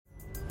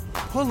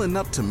Pulling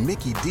up to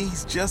Mickey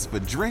D's just for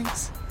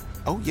drinks?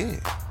 Oh yeah,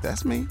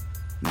 that's me.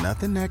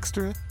 Nothing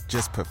extra,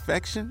 just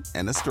perfection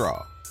and a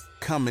straw.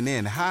 Coming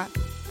in hot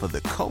for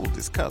the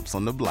coldest cups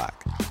on the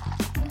block.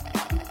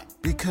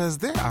 Because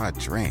there are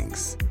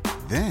drinks.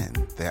 Then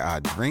there are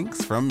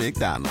drinks from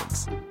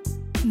McDonald's.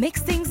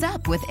 Mix things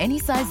up with any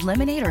size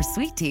lemonade or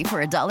sweet tea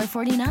for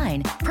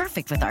 $1.49.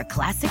 Perfect with our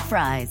classic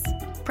fries.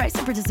 Price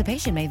and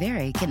participation may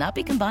vary. Cannot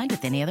be combined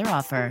with any other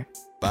offer.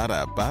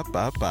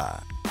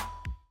 Ba-da-ba-ba-ba.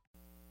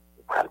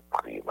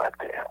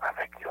 Matin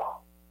avec yo.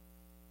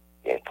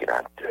 Et qui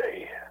n'a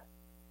deuil.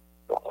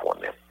 Donc on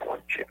est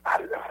ponché à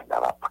l'œuvre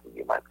dans la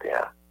prière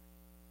matin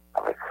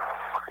avec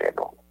frère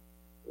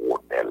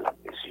Ounel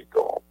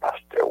Mizito,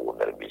 pasteur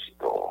Ounel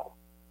Mizito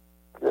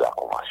de la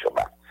Convention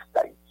Baptiste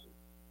d'Haïti.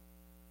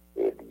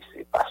 Et lui,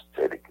 c'est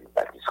pasteur de l'Église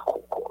Baptiste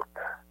Concorde.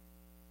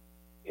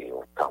 Et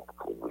au temps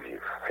pour lui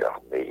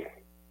fermé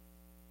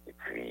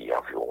depuis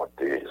environ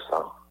 2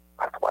 ans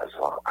à 3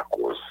 ans à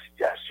cause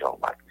de la situation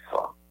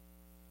matissante.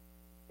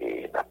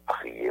 Et on a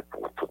prié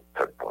pour tout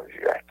le bon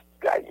Dieu qui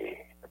gagne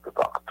un peu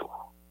partout.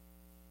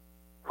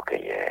 Pour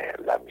qu'il y ait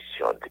la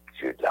mission de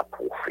Dieu de la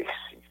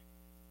prophétie.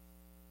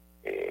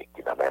 Et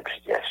qui dans la même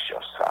situation,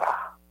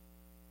 ça,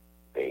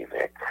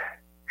 avec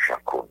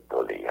Jacob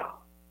Doléan,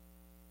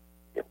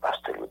 et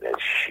pasteur Lionel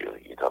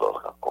Chéri, dans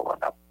l'autre, comment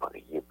on a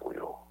prié pour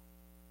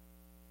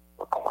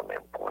eux. Comment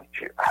même bon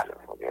Dieu,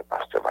 le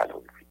pasteur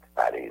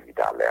Valérie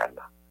Vidalène,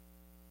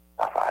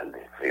 ça va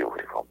lever au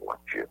devant bon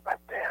Dieu matin.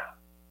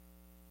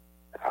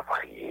 Elle va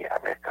prier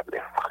avec les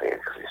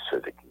frères et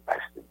ceux qui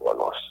passent de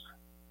Bolos.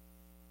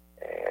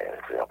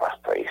 Le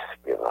pasteur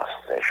Espérance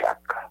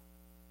Saint-Jacques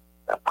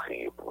a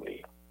prié pour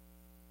lui.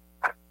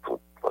 À tous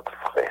votre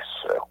frères,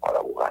 sœurs,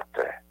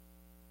 collaborateurs,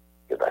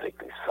 qui dans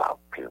l'église,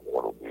 puis le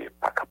monde n'est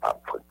pas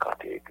capable de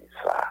fréquenter l'église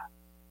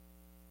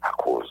à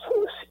cause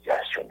de la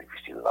situation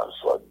difficile dans la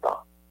zone,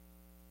 dans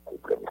le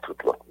problème de tout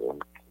l'autre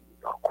monde qui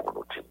est dans la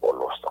communauté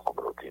Bolos, dans la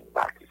communauté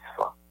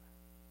Matissa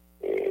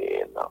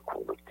et dans la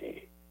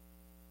communauté.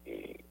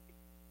 Et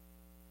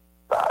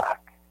bah,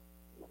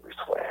 nous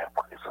besoin de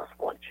présence,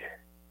 mon Dieu.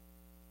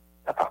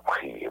 On n'a pas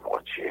prié, mon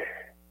Dieu,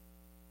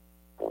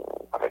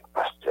 avec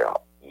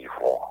pasteur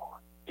Yvon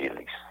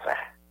Délissin.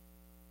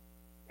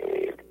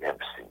 Et lui-même,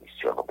 c'est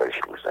mission dans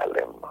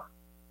Jérusalem.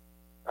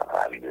 On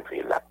va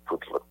lever là tout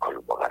le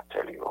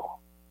collaborateur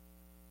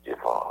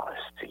devant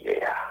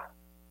Stia.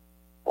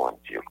 Mon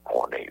Dieu,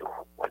 connaît nous.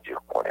 Mon Dieu,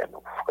 connaît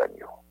nos frères.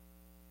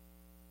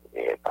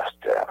 Et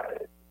pasteur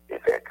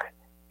évêque,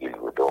 il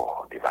nous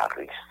donne des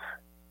varices.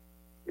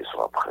 Ils sont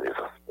en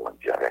présence, mon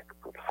Dieu, avec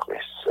toutes les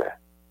frères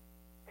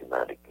qui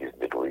dans l'église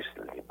de l'Ouest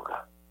libre.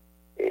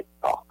 Et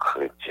par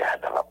chrétien,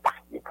 on va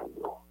prier pour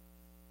nous.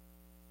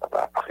 On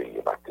va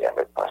prier matin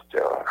avec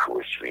pasteur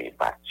Josué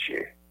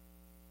Mathieu,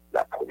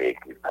 la première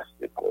qui passe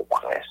de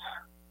Compresse.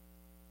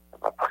 On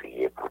va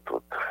prier pour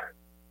toutes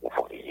les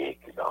ouvriers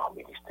qui sont dans le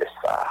ministère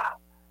ça.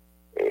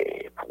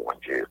 Et pour mon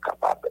Dieu,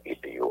 capable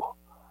d'aider eux.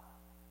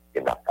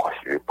 Et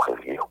n'approche de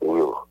prier pour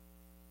eux.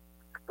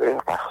 Un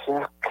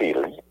pasteur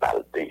Kelly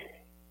Baldé,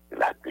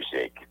 la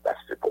deuxième qui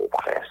passe de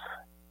Compresse.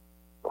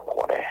 Donc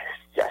on est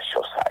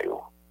situation ça.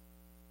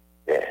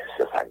 Et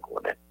c'est ça qu'on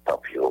est tant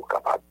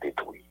capable de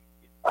détruire,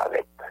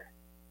 disparaître.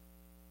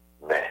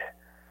 Mais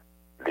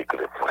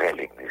l'église, vraie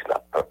l'église, la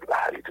peuple là,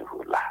 elle est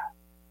toujours là.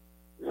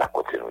 La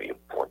continuer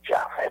pour Dieu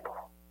avec nous.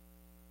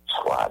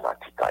 Soit dans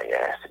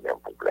Titanien, c'est le même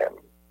problème.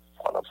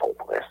 Soit dans son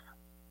presse,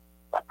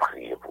 on va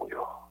prier pour eux.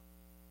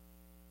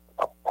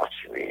 On va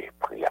continuer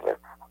à prier avec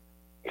vous.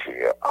 Et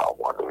j'ai un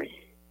mois de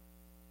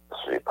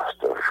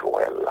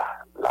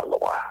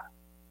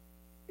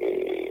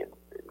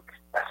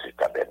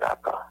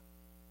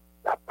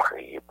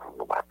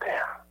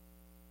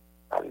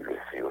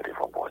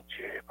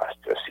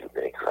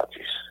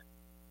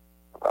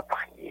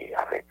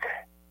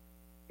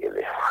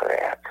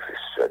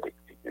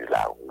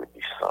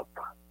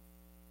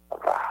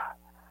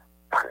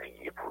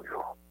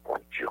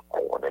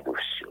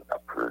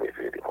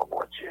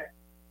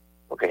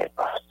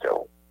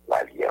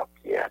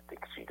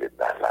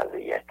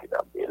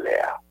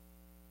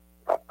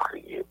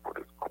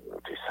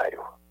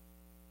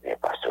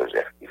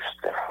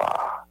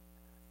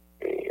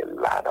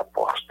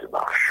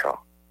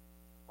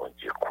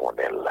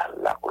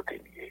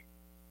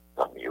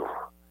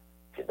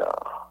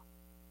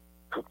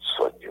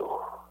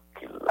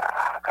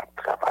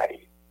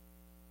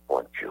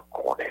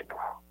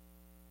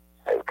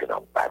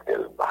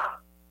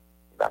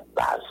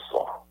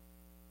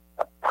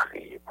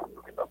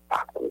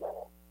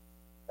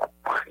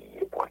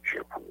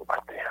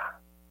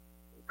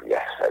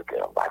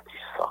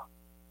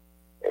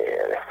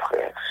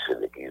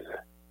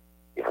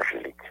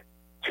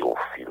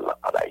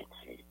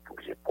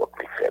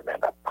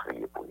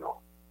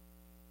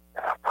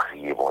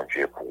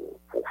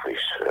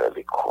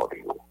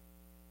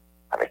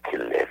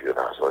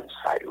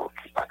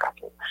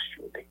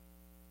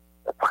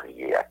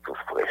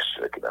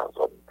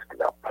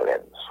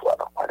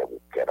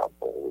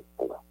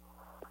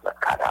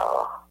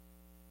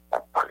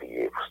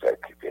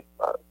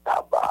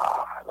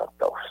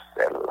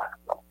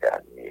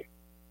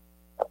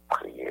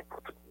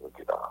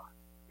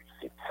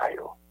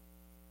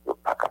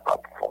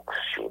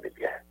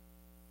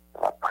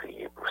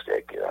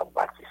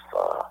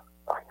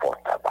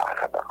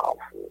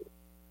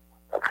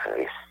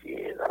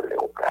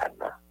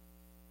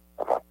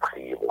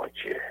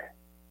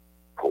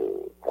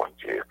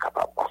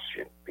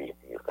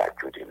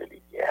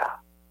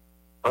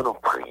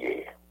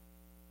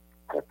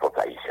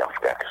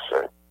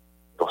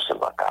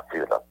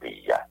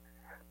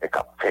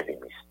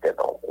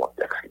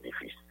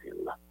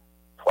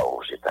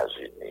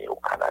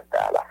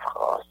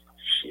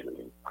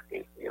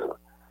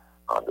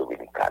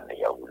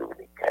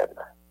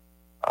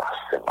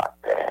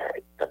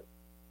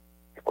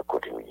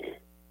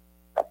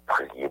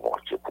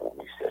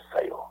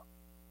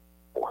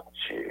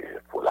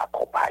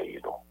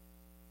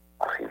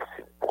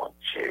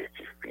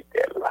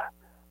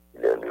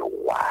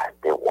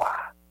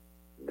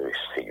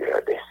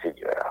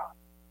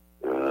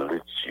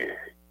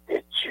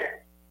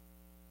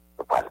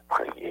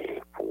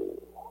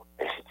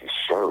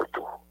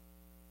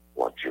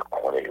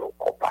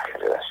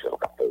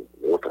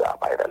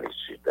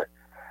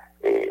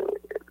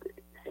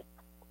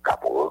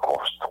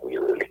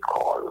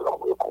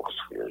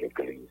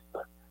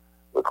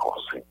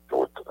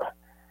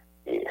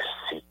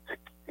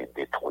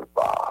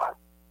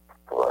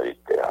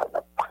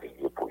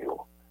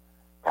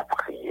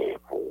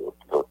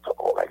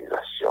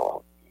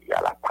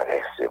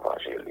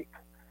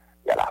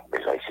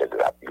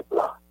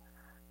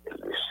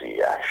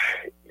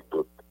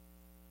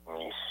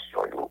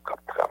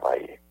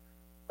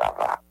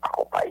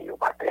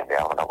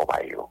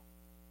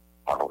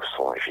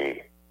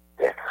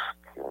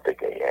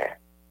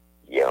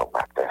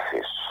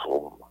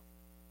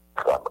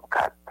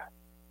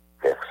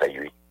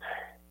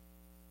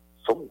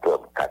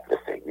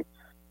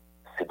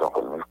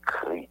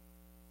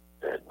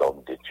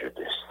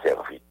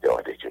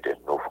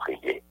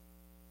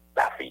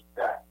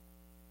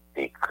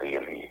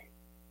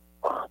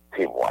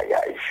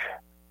témoignage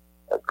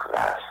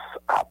grâce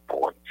à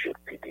bon Dieu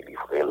qui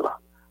délivre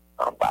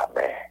en bas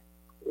main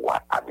roi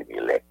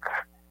Abimelech.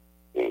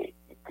 Et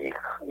il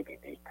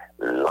dit,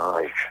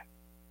 l'ange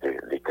de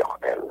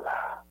l'Éternel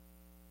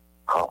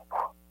campe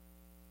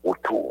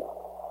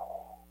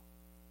autour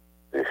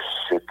de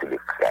ceux qui le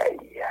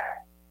craignent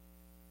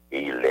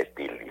et il les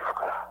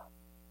délivre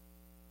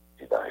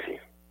du danger.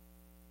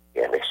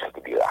 Et avec ça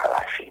qui dit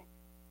arraché,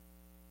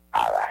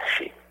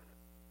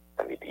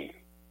 ça veut dire,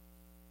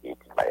 il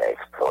dit,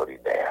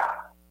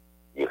 extraordinaire,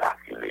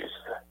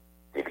 miraculeuse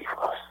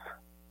délivrance.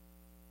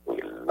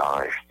 Et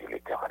l'ange de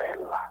l'Éternel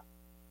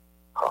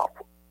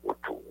campe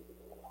autour.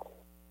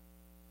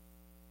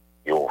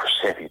 Et on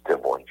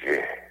serviteur mon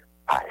Dieu,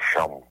 à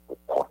jambe pour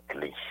contre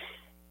lui.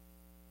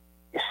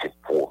 Et ces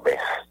promesses,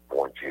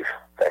 mon Dieu,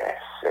 fait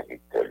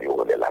serviteur,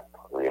 il la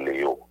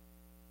reléo.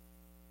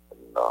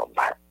 Dans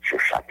Matthieu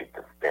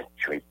chapitre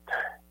 28,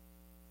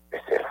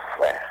 verset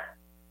 20,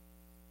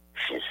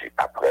 Jésus,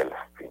 après le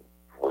film,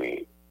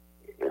 oui,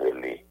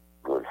 il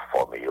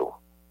forme,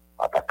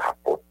 en ta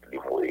capote,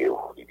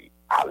 il dit,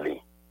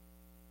 allez,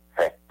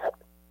 faites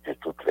de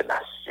toutes les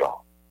nations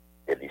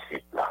des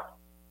disciples.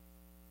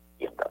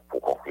 Et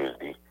pour conclure,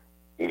 il dit,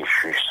 et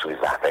je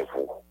suis avec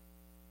vous.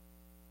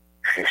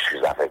 Je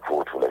suis avec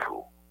vous tous les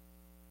jours.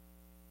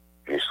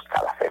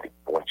 Jusqu'à la fin du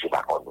bon Dieu,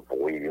 par contre, vous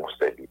voyez un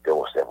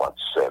serviteur, un servant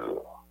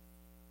seul.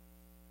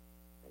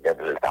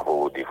 Nous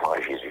avons devant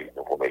Jésus,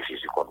 nous promettons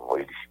Jésus quand nous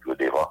voyons les disciples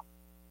devant.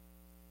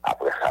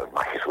 Après ça, il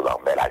marche sur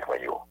l'embellage.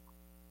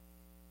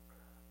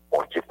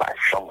 Mon Dieu, pas de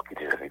chambre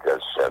qui est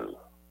serviteur seul.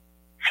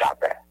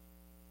 Jamais.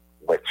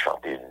 Vous êtes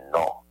chanté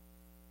non.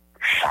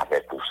 Jamais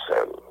tout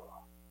seul.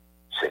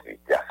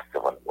 Serviteur, c'est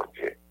devant mon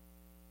Dieu.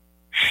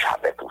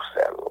 Jamais tout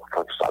seul.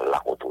 Quand tu sois là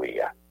contre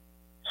lui,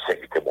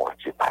 serviteur mon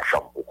Dieu, pas de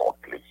chambre pour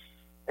contre lui.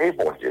 Et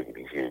mon Dieu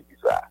qui dit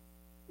ça,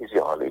 il dit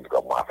en ligne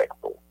comme moi avec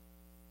nous.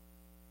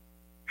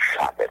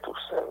 Jamais tout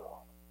seul.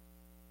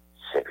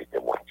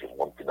 Serviteur mon Dieu,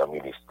 mon Dieu dans le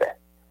ministère.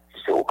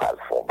 Si c'est au cas de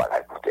fond,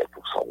 bagage pour être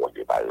tout ça, mon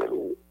Dieu, pas de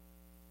l'eau.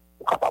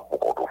 Ou capable pour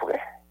qu'on ouvre.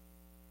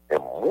 Et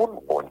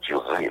mon Dieu,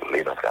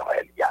 réglé dans le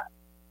travail.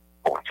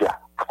 Mon Dieu,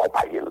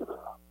 accompagné,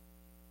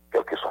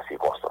 quelle que soit la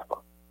circonstance.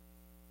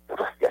 Dans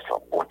la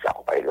situation, mon Dieu,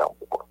 accompagné là.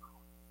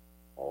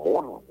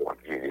 Mon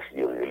Dieu,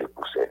 décidé de réglé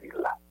pour servir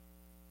là.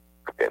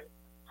 Peut-être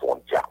son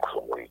diacre,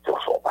 son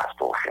moniteur, son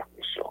pasteur, chef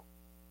mission,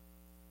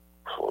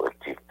 son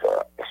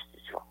directeur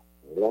institution.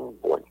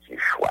 Mon Dieu,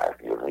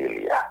 choisit de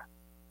réglé là.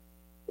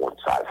 Mon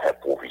Dieu, ça fait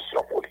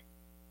provision pour lui.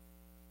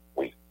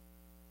 Oui.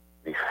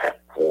 Il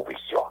fait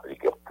provision, il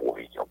fait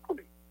provision pour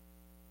lui.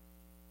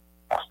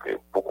 Parce que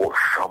beaucoup de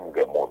chambres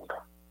de monde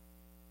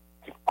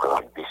qui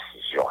prennent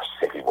décision,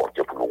 c'est qu'ils vont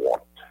dire pour le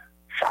honte.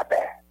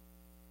 Jamais.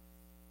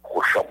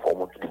 Beaucoup de chambres de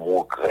monde qui me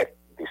regrettent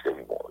de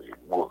servir mon Dieu.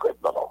 Me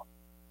regrettent, non.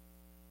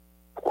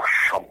 Beaucoup de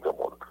chambres de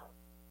monde.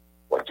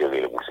 On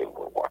dirait que c'est une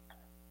honte.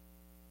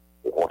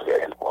 Au contraire,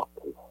 elle prend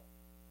coup.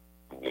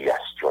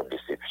 Humiliation,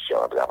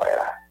 déception, travail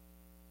là.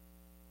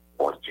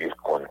 Mon Dieu,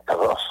 qu'on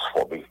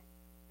transforme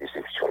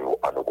déception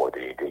en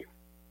opportunité.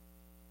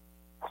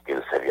 Parce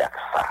qu'elle servait à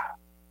ça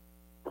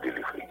pour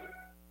délivrer.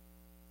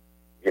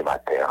 Du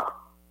matin,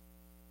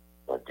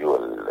 on dit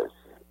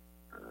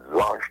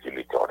l'ange de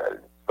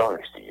l'Éternel,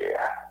 l'ange d'hier,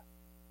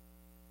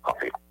 a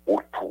fait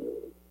autour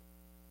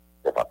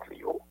des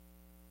patriotes,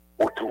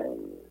 autour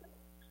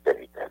des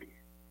l'Italie.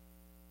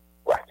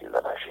 Voici le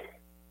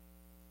danger.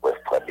 Ouais,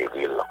 frère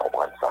Déril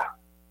comprendre ça.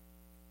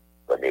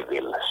 Frère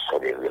Déril,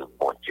 Déril,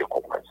 bon Dieu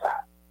comprendre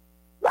ça.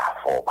 La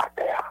forme à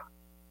terre.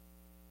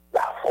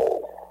 La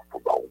forme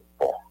pour un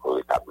bon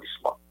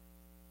rétablissement.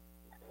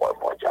 Moi,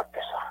 bon Dieu a fait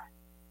ça.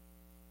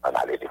 On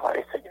allait devant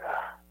les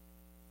seigneurs.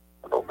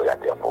 On ouvre la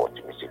terre pour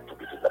Dieu, mais c'est tout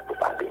petit, on peut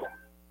parler.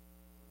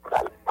 On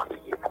allait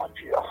prier pour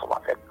Dieu ensemble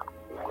avec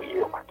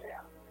ouvrier au matin.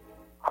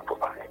 On peut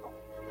parler.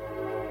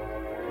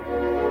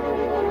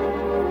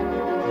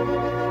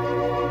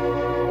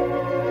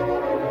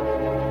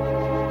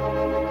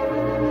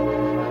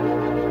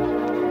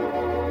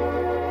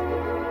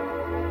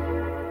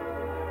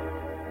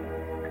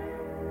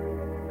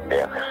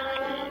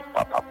 Merci,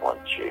 Papa bon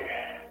Dieu,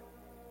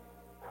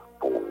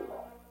 pour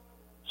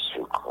ce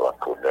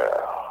grand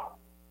honneur,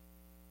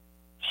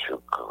 ce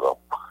grand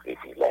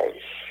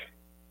privilège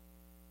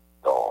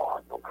dont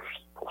nous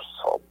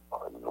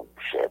sommes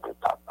l'objet de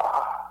ta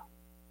part,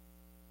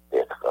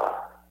 d'être,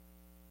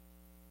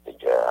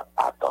 Seigneur,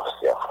 à ton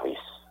service,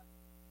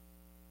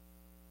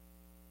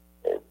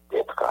 et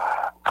d'être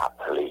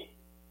appelé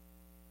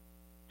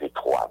de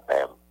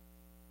toi-même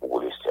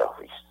pour le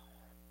service.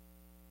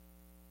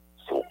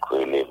 Si vous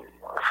créez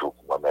un jour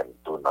moi-même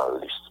tout dans la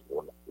liste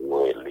où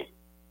elle est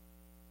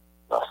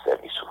dans le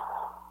service,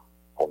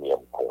 combien je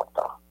suis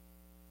content.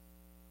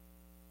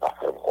 Ça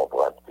fait me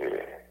comprendre que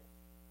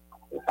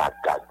vous ne pas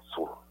garder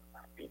sous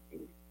vie,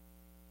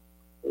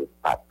 vous ne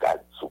pas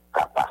garder sous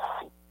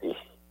capacité,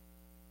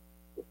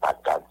 vous ne pas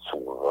garder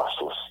sous rang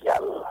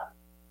social.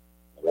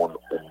 On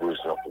a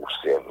besoin pour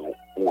servir,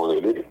 pour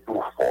aller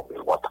tout former,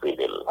 on va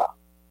traiter là.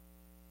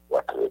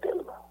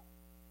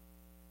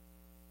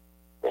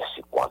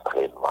 Merci pour entrer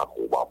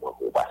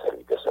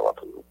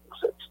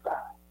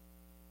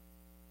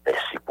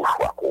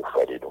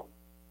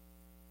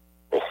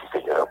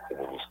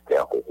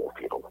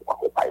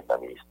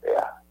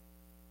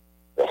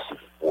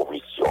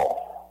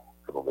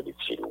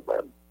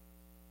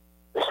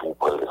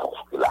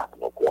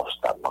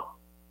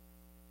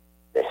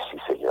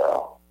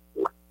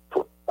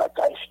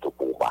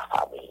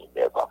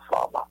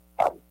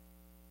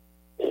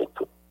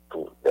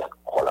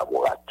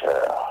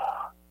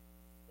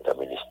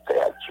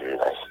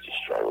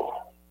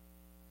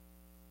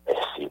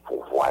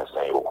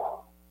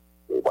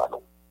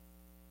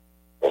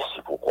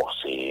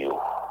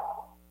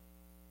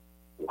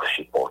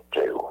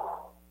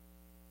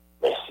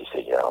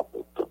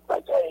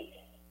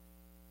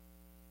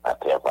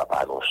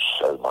pas nous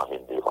seulement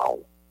venir devant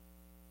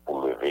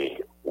pour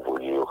lever,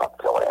 ouvrir au cap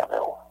travailler avec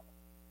nous.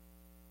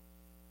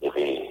 Et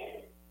puis,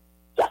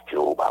 Jacques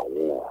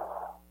Barou,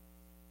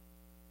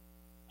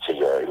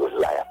 Seigneur,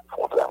 là,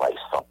 font travail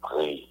sans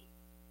prix.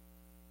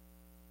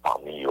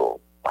 Parmi eux,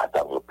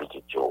 madame,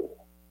 petit Joe,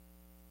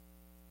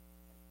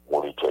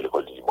 moniteur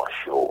l'école du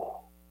dimanche,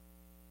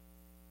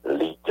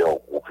 leader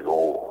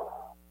groupe,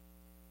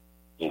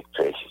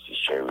 directeur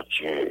institution,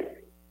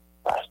 Dieu,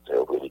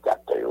 pasteur,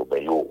 prédicateur,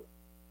 mais yo,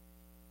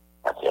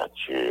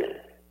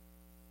 Dieu,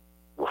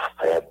 vous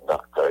faites dans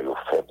le cœur, vous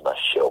faites dans la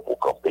chair pour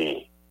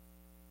camper.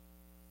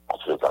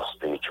 Parce que le temps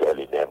spirituel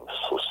et même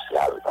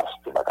social, parce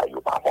que bagaille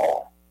n'est pas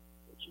mort.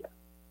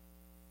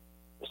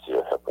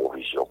 Seigneur fait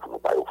provision pour nous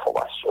faire une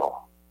formation.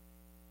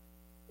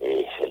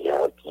 Et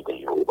Seigneur, qui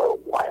est au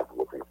moyen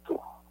pour vivre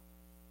tout.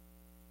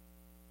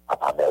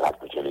 Papa, mère,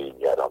 que j'ai les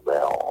lumières dans la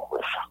mer,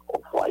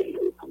 chaque foyer,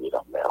 pour dans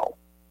la mer.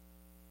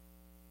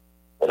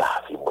 Et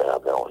la vie, moi, la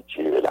mer,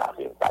 Dieu, la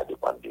vie, pas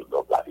dépendre de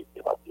l'homme, la vie,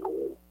 dépend de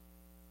vous.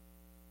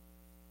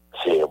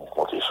 C'est me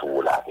compter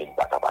sur la vie,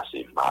 pas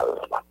passer mal,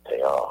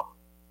 matin.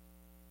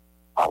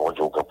 Avant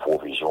Dieu, que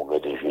provision, que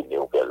déjeuner,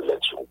 que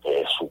lecture,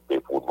 que souper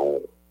pour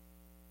nous.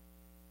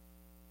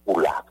 Ou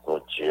là, mon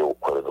Dieu, au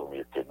cœur de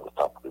mieux que nous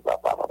t'en prie,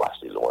 papa, va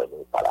passer loin,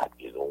 nous, par la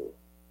maison.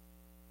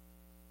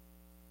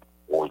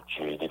 Oh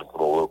Dieu, dit pour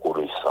nous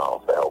reconnaissants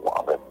envers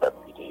moi-même,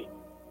 même, dit,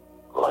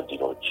 grandis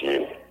nos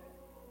Dieu.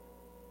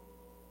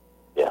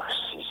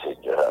 Merci,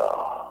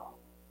 Seigneur,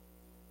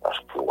 parce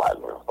que nous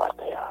allons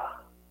matin.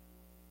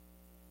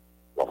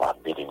 On va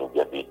bénir nous,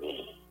 bien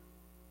bénis.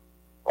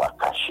 On va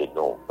cacher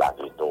nous,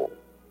 baguer nous,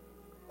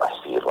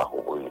 passer, on va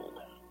couvrir.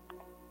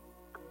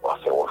 On va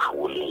faire un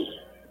choulet.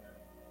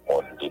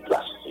 On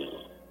déplacé,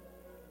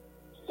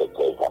 c'est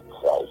qu'elle va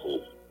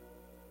traverser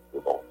de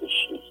mon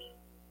péché,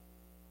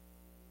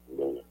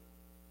 le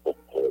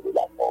secret de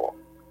la mort,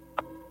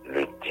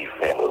 le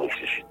divin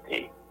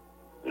ressuscité,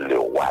 le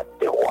roi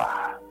des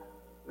rois,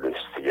 le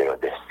Seigneur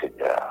des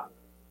seigneurs,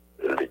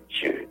 le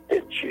Dieu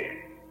des dieux,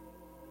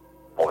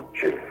 mon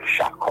Dieu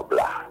Jacob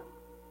là,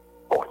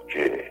 mon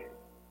Dieu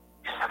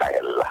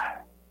Israël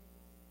là,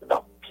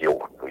 dans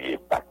Pio, nous y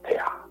est pas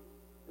terre,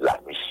 la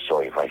mission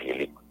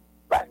évangélique.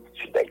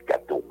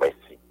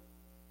 Merci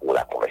pour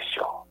la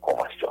convention.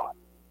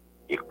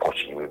 Et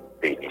continue de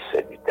bénir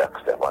serviteur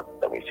servant dans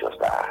la mission.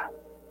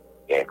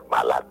 Il est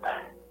malade,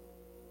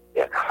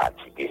 il est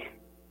fatigué,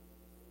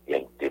 il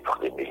est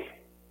déprimé,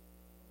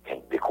 il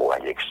est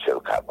découragé avec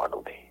seul qu'à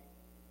abandonner.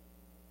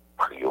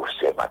 Prions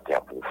ce matin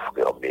pour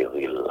frère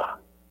Meryl,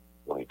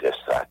 on était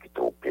ça qui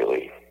t'a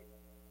opéré,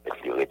 et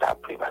qui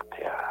rétablit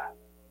matin.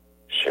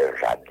 Cher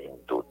Jadine,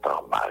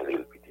 d'autant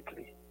Marie, petite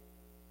lit.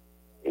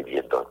 Et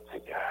bien d'autres,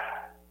 Seigneur.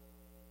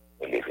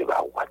 Et les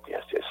vivants ou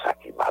c'est ça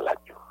qui est malade.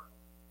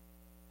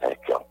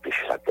 C'est qui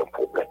empêche ça qui est un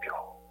problème.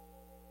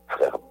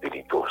 Frère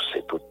Benito,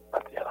 c'est tout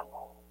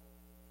matériellement.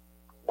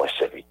 Moi,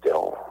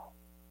 serviteur,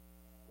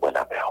 moi,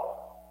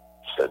 d'abord,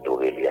 c'est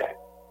d'Aurélien,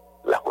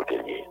 la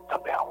côtelier,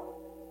 d'abord.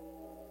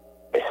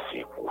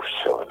 Merci pour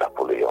Sœur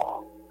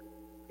Napoléon.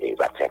 Et il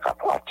va tirer qu'à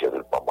partir du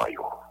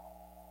moment,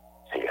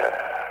 c'est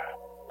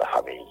la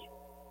famille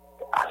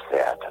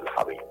Acer, la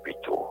famille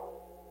Pito,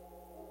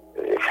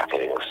 chacun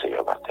de nous,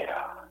 Seigneur, matin.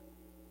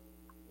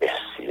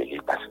 Merci,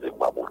 il passe de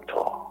ma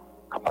mouton,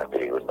 comme un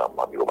pays dans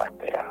ma vie au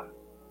matin.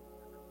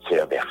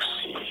 Seigneur,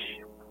 merci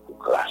pour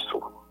grâce.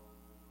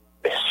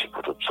 Merci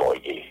pour tout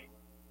soyez.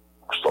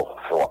 Pour ce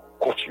qu'on va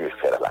continuer à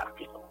faire la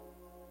vie.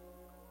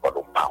 Pour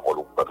nos paroles,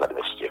 nous prenons la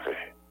diversité.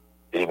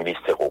 Les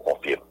ministères qu'on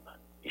confirme,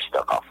 ici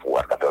dans Carrefour,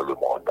 à travers le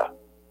monde.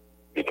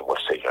 Bénis-moi,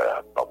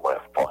 Seigneur, dans mon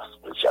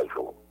force de chaque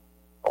jour,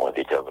 en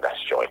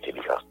détermination,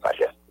 intelligence,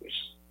 sagesse,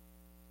 plus.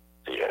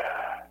 Seigneur,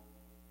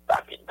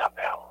 la vie de ta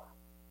mère.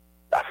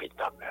 La vie de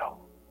ta mère.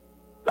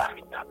 La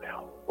vie de ta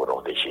mère. Au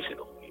nom de Jésus,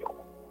 nous prions.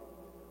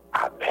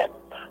 Amen.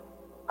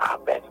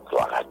 Amen.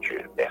 Gloire à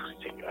Dieu. Merci,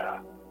 Seigneur.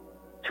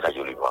 C'est la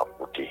jolie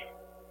beauté.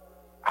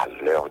 À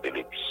l'heure de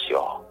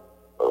l'émission,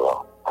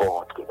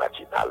 Rencontre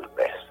Matinale,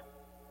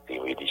 c'est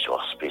une édition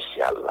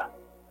spéciale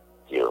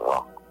qui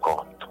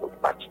Rencontre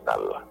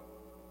Matinale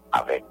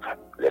avec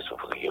les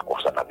ouvriers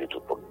concernant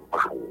tout le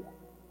jour.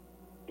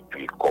 Et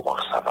puis, comment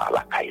ça va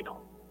la caille?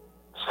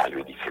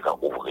 Salut différents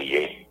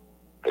ouvriers,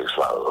 qu'ils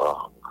soient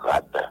en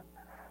grade.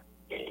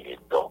 Et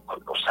donc,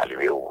 nous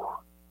saluons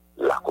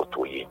la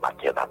côtoyer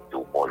matin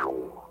tout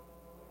bonjour.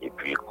 Et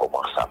puis,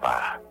 comment ça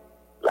va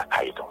la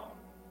caille?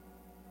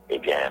 Eh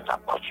bien,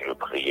 on continue de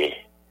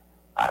prier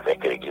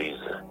avec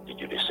l'église du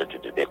Dieu de Saint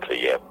de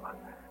Bethléem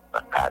dans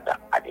le cadre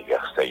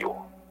anniversaire.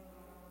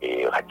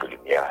 Et Radio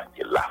Lumière,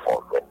 qui est là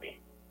pour venir.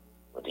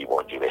 Nous disons,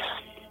 mon Dieu,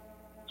 merci.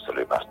 C'est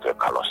le pasteur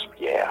Carlos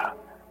Pierre,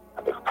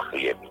 avec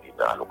prière midi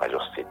dans l'occasion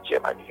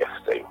 7e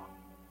anniversaire.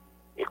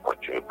 Et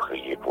continue de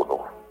prier pour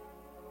nous,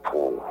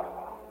 pour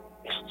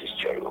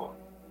l'institution,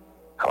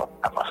 quand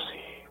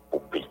avancer,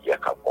 pour payer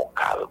comme bon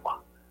calme,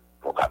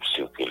 pour nous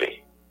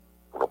circuler,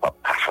 pour nous pas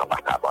cacher ma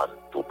cabane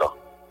tout le temps.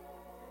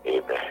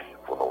 Et bien,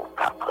 pour nous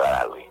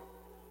apprendre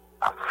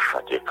à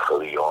chanter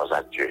crions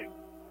à Dieu,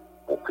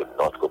 pour que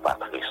nos entre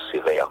Patrice et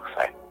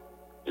Versailles,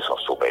 qui sont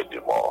sommés du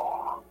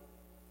mort.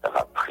 On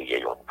va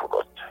prier pour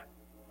l'autre.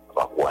 On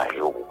va encourager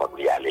pour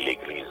aller à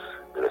l'église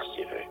de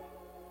l'Estiveux,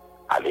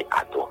 aller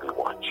adorer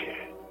mon Dieu.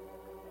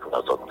 Dans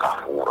notre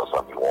carrefour, dans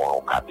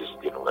environ, on a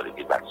visité nous dans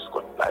les bâtisses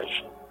comme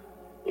plage.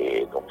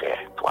 Et donc,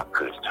 3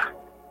 cultes.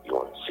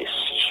 C'est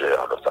 6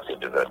 heures, donc ça c'est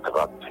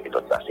 2h30, et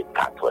donc ça c'est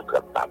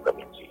 4h30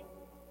 l'après-midi.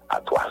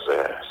 À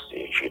 3h,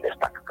 c'est jeunesse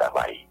qui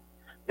travaille.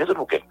 Mais nous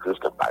avons quelques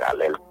cultes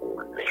parallèles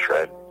pour les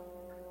jeunes.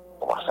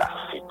 Commence à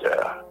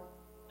 6h.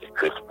 Des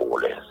cultes pour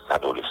les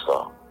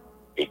adolescents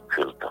et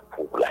cultes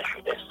pour la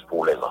jeunesse,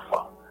 pour les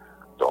enfants.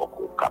 Donc,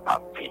 on est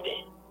capable de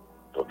finir.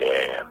 Donc,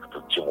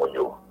 tout petit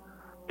monde,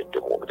 et de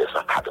monde de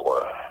 104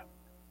 heures,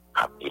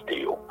 a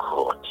été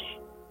grandi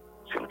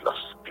sur le plan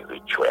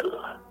spirituel.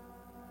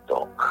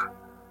 Donc,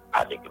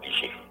 à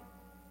négliger.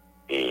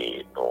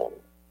 Et nos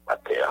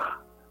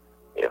matères,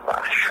 elle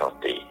va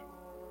chanter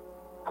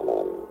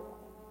pour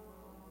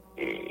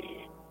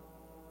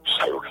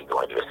ça qui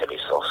doit anniversaire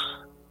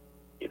naissance.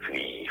 Et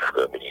puis,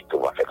 Frère Benito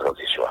va faire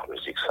transition à la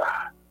musique, ça.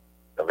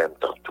 En même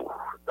temps, tout,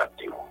 dans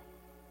Théo.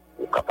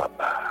 Ou capable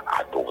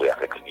d'adorer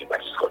avec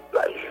l'image sur la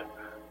plage,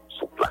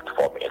 sous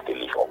plateforme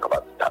intelligente,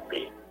 capable de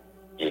taper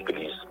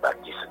Église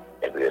Baptiste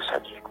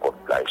MSAD, comme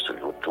plage sur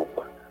YouTube,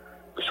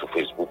 sur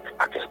Facebook,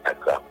 avec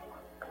Instagram.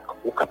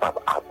 Ou capable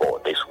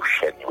d'aborder sur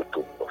chaîne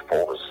YouTube,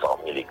 pour 100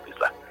 000 églises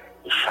là.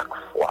 Et chaque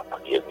fois,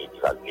 prière midi,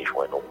 va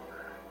rejoindre nous.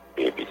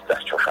 Et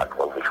méditation, chaque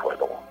fois,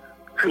 rejoindre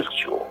nous.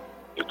 Culture,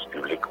 équipe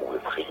publique ou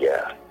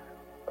prière,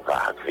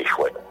 va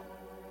rejoindre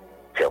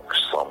nous. Faire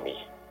 100 000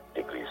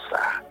 églises là,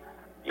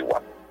 il va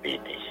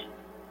béni,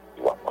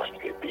 il va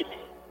construire béni.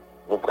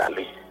 Nous allons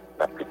aller,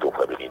 dans plutôt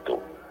Frère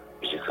Benito,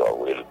 visiter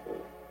pour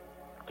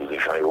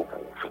dirigeants,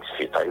 pour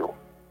féliciter.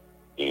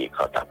 Et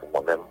quant à pour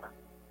moi-même,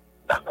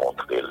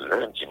 rencontrer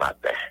lundi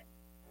matin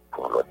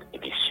pour notre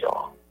édition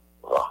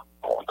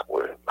Rencontre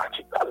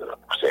Matinale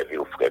pour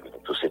servir aux frères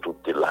Benito, c'est tout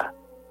là.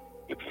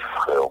 Et puis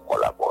frères,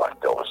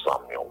 collaborateurs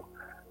ensemble,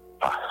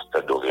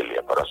 pasteur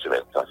d'Aurélien, pendant ce 20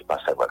 ans, c'est pas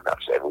seulement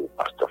que servir au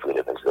pasteur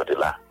Frédéric de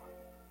là.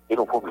 Et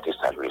nous pouvons te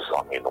saluer les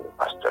amis, nous,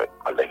 pasteur,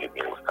 collègues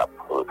et ministres,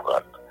 pour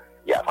reprendre.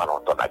 Il y a pas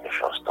longtemps, on a des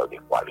chances de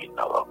voir les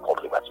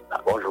Rencontre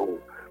Matinale. Bonjour,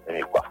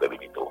 mes frères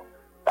Benito,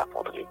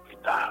 rencontre plus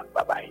tard.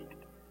 Bye bye.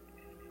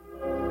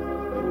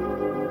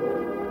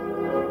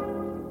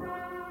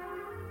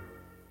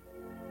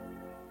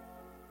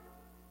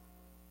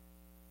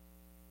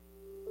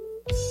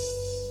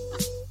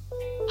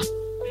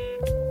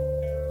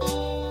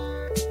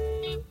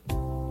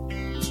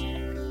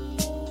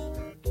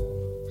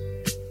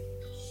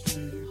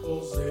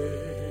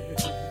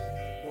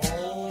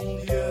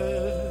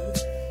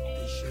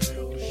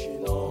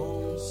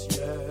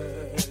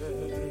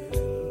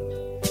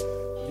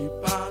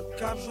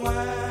 Cap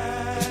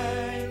joint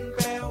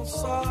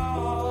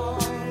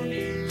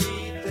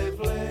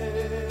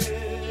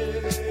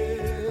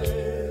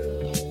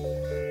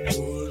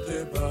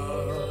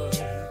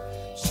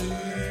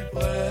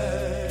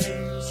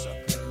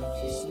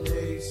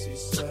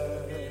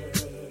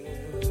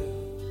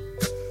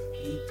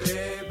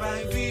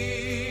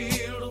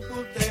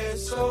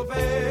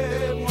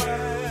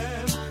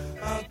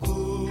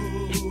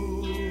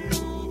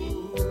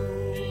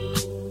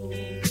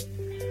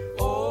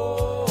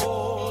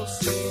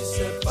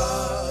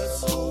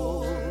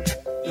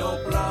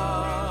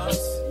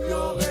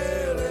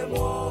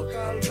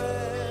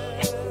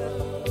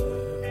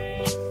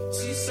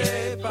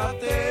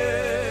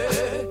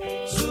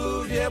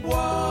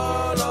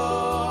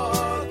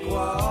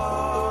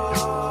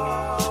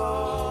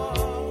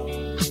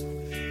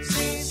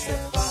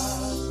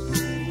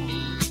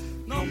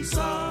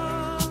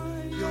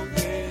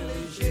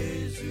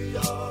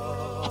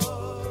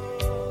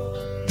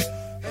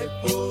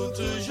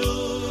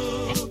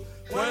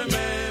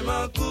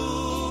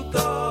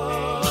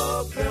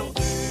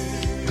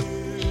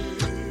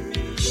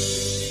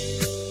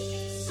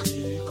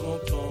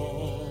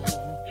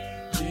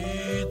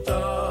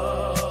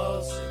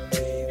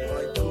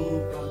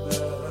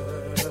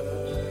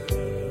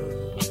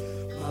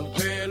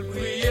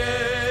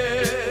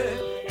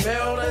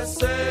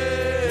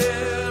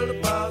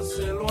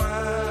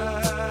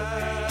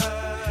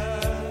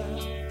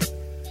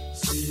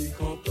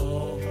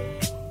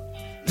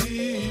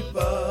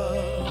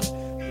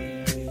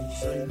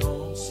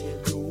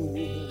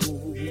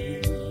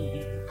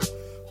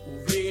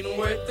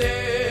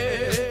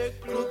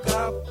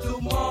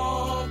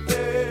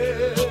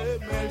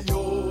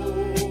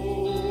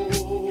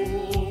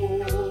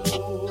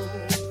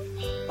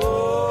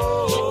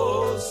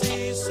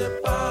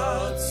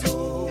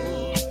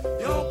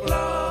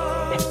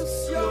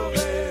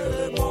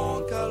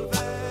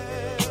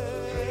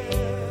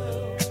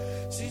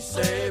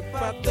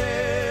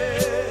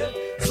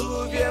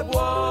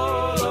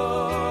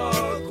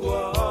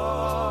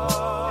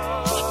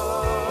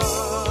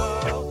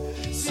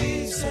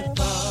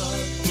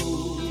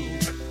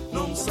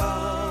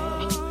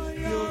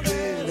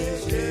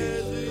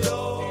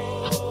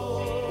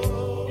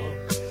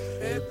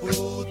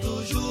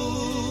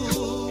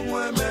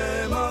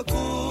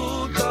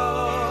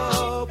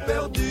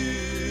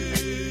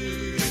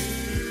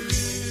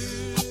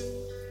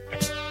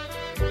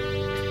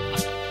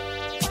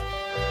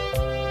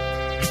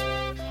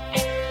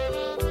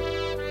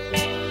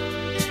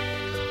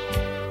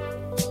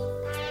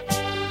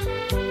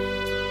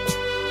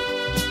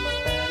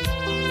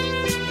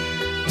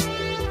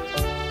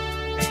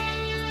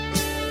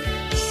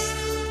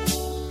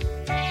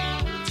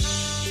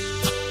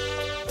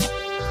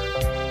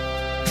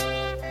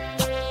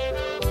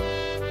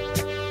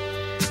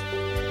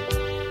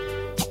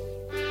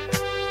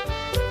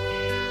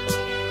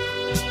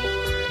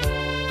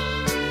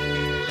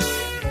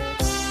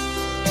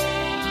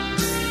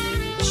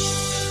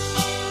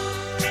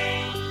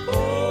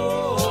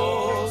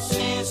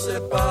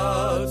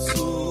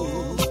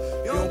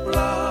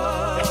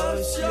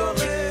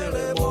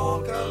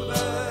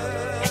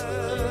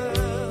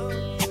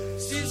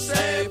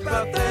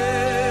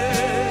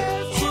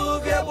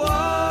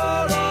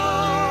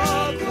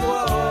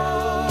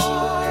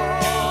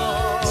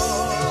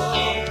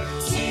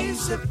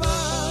c'est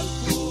pas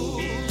pour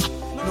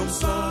non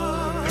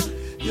ça,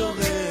 y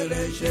aurait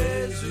les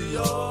Jésus,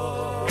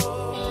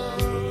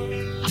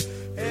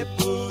 et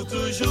pour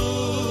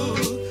toujours,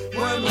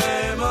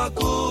 moi-même à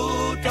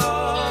coup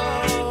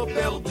t'as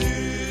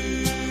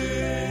perdu,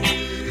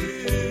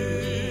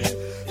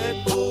 et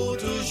pour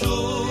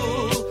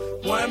toujours,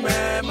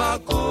 moi-même à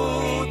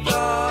coup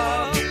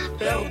t'as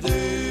perdu.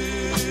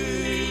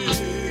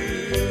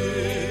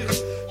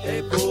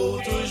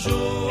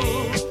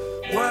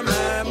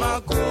 Moi-même à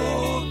coup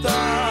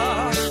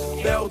t'as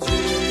perdu.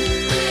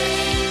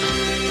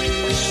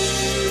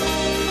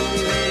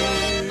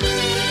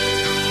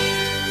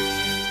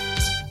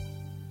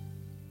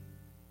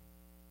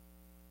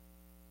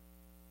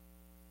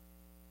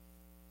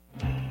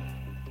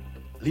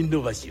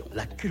 L'innovation,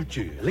 la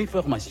culture,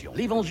 l'information,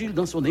 l'évangile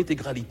dans son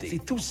intégralité.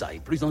 C'est tout ça et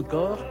plus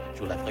encore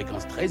sur la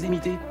fréquence très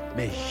limitée,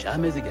 mais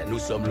jamais égale. Nous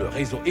sommes le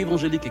réseau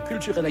évangélique et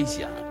culturel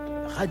haïtien.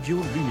 Radio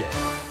Lumière.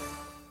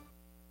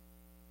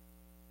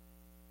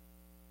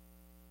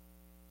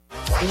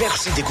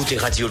 Merci d'écouter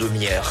Radio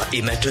Lumière.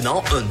 Et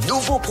maintenant, un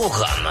nouveau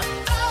programme.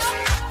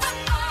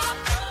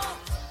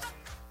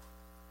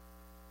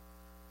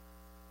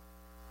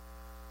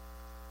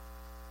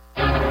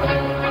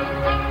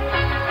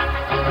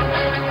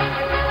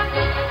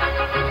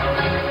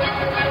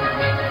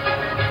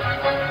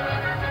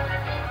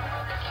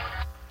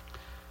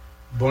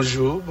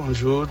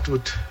 Bonjour,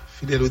 toutes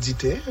fidèles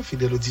auditeurs,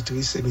 fidèles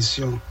auditrices,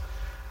 émission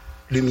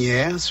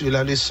Lumière sur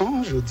la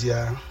leçon. Je dis,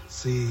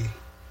 c'est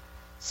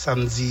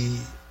samedi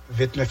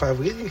 29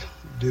 avril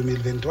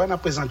 2023. On a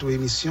présenté une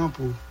émission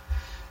pour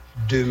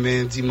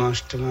demain,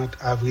 dimanche 30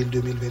 avril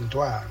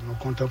 2023. Nous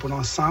comptons pour nous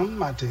ensemble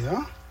matin.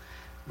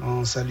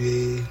 Nous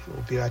saluons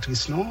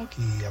l'opératrice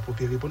qui a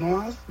opéré pour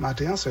nous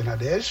matin, Sœur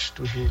Nadège,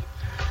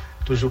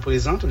 toujours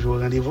présent, toujours au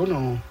rendez-vous.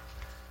 Nous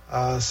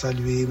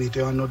saluer,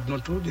 mettez en note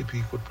tout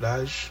depuis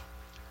Côte-Plage.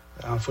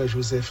 Frère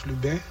Joseph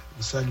Lubin,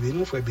 nous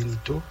saluons, frère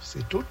Benito,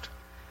 c'est tout.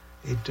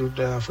 Et tout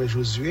frère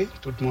Josué,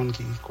 tout le monde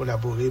qui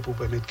collaboré pour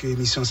permettre que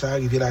l'émission ça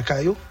arrive à la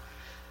Caillou.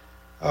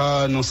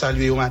 Nous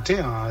saluons au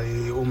matin,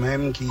 et aux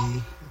mêmes qui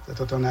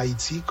sont en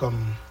Haïti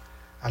comme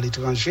à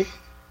l'étranger.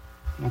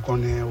 Donc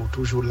on est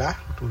toujours là,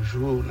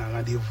 toujours dans un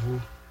rendez-vous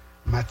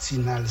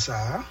matinal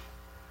ça.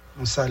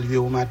 Nous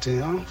saluons au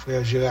matin,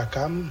 frère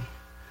Géracam,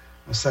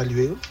 nous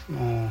saluons,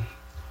 nous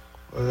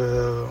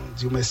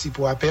disons merci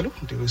pour l'appel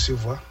de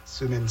recevoir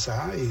semaine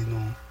ça et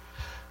nous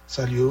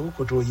saluons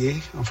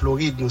côtoyer en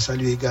Floride. Nous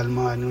saluons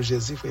également à nous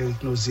Jésus, frère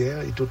Eric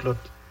Nozière et tout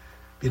l'autre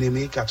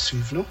bien-aimé qui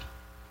suivent nous.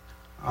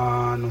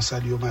 Nous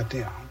saluons au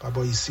matin. Pas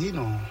ici,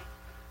 nous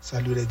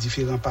saluons les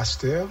différents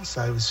pasteurs,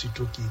 ça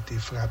surtout qui étaient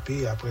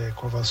frappés après la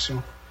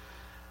convention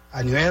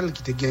annuelle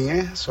qui était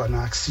gagnée, soit dans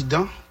un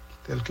accident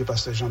tel que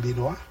pasteur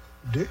Jean-Benoît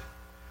II.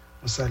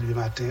 Nous saluons au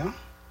matin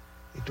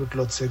et tout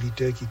l'autre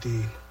serviteur qui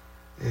était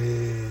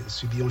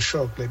subi un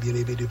choc, les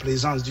bien-aimés de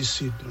Plaisance du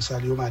Sud, nous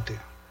saluons au matin.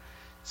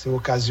 C'est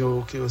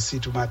l'occasion que aussi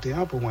tout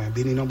matin pour moi,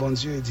 bénir nos bon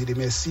Dieu et dire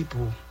merci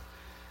pour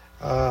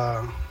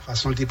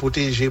façon de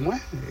protéger moi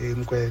et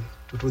moi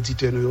tout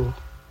auditeur nous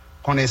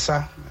connaît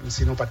ça, même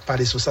si nous pas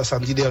parlé sur ça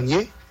samedi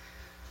dernier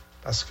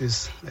parce que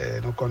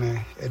nous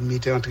connaît ennemi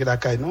était entré la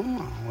caille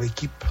nous en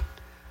équipe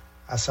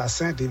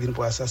assassin qui vient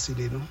pour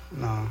assassiner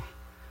nous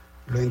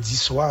lundi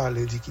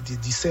qui dit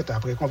 17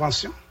 après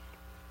convention.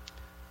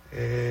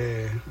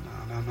 Et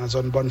dans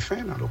zone bonne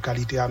fin, dans la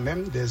localité à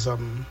même, des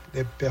hommes,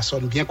 des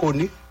personnes bien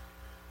connues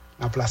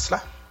dans la place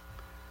là.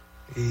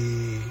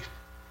 Et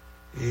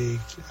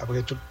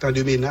après tout temps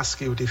de menaces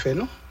qui ont été faites,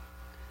 nous,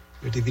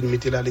 ils ont été venus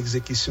mettre là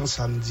l'exécution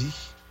samedi,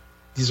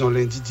 disons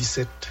lundi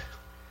 17,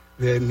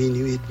 vers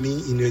minuit et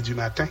demi, 1h du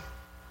matin.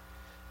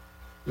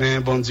 Mais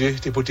bon Dieu,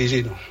 était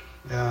protégé nous.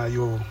 Ils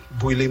ont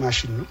brûlé les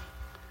machines, nous,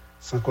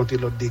 sans compter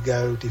l'autre dégâts qui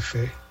ont été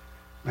faits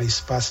dans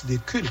l'espace de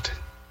culte.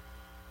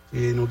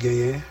 Et nous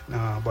gagnons dans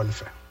la bonne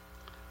fin.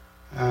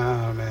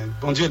 Mais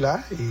bon Dieu là,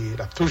 il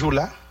est toujours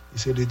là.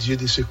 C'est le Dieu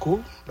de secours.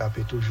 Il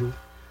peut toujours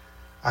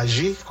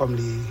agir comme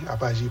il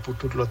a agi pour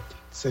tout l'autre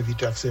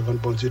serviteur et servant de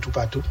bon Dieu tout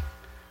partout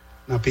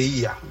dans le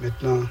pays.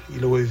 Maintenant,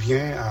 il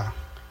revient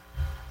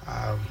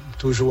à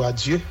toujours à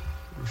Dieu.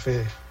 Il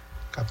fait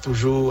qu'il a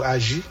toujours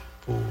agi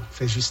pour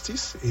faire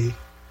justice et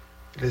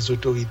les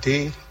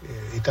autorités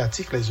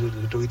étatiques, les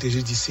autorités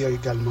judiciaires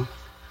également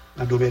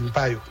dans le domaine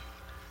payo.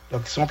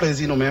 Donc, c'est un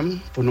plaisir nous-mêmes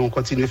pour nous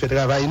continuer à faire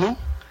travail, nous,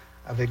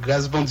 avec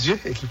grâce bon Dieu,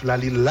 équipe la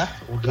Lille là,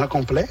 au grand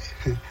complet.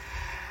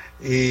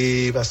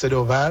 Et Pasteur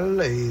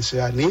Doval et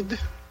Sœur Anide,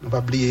 nous ne pas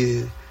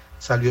oublier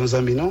saluer nos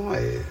amis, nous,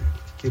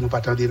 qui nous pas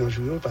attendu dans le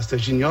jour. Pasteur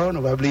Junior,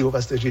 nous ne pas oublier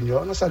Pasteur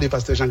Junior, nous saluons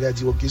Pasteur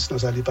Jean-Gadi Auguste, nous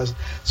saluons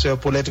Sœur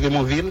Paulette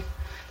Raymondville,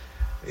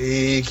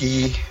 et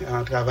qui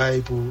en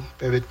travail pour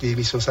permettre que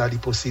l'émission soit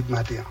possible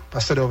matin.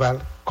 Pasteur Doval,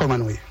 comment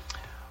nous?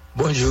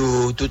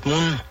 Bonjour tout le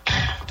monde,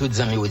 tous les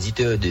amis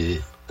auditeurs de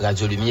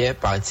Radio Lumière,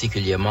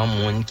 particulièrement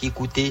monde qui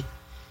écoutait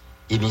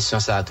émission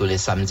ça tous les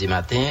samedis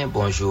matins.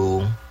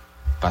 Bonjour,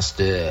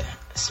 pasteur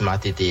Smart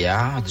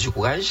ETA, du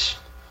courage.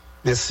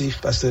 Merci,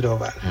 pasteur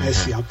Dorval.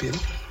 Merci en pile.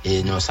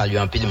 Et nous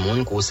saluons un peu de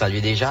monde qu'on salue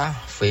déjà.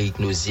 Frère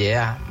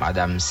Nosière,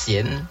 Madame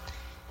Sienne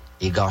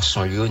et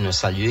garçon Lieu, nous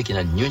saluons qui est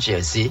dans New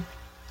Jersey.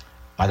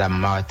 Madame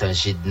Martin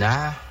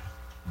Gidna,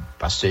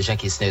 Pasteur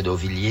Jean-Christine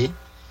d'Auvilliers.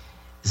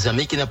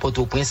 Amis qui n'a pas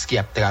au prince qui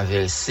a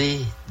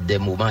traversé des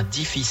moments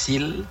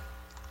difficiles.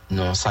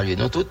 Nous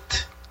saluons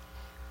toutes.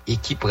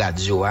 Équipe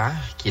radio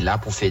qui est là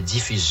pour faire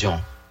diffusion.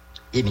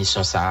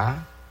 Émission ça,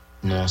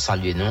 nous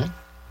saluons.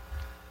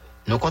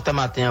 Nous comptons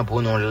matin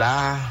pour nous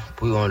là,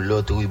 pour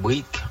l'autre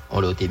rubrique,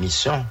 l'autre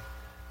émission,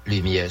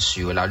 Lumière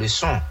sur la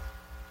leçon.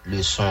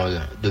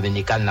 Leçon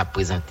dominicale n'a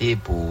présenté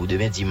pour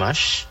demain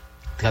dimanche,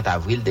 30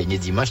 avril, dernier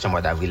dimanche, dans le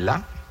mois d'avril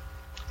là.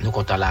 Nous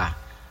comptons là,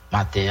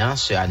 matin,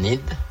 Sœur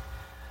Anid,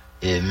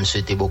 et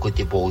monsieur était beaucoup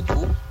côté pour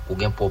tout, pour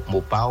gain pour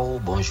mon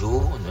pao,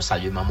 bonjour, nous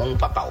saluons maman ou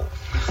papa.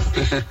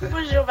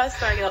 Bonjour,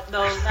 Pasteur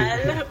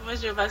Dorval,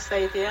 bonjour, Pasteur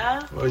Etea,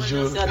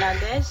 bonjour, Sœur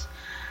Nadège.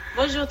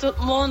 Bonjour tout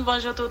le monde,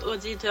 bonjour tout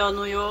auditeur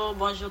nous,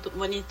 bonjour tout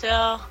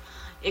moniteur,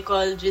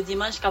 école du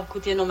dimanche qui a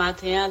écouté nos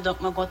matins, donc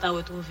je suis content de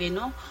retrouver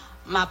nous.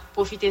 Je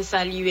profite de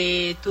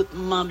saluer tout le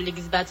membre de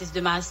l'église baptiste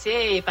de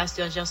Marseille et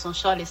pasteur Gerson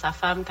Charles et sa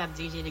femme qui a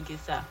dirigé l'église.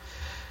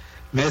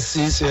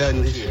 Merci, c'est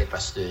Annie.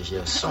 Pasteur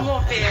Gerson.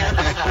 Mon père.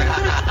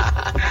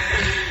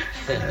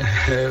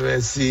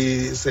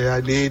 Merci, c'est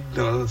Annie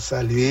de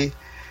saluer,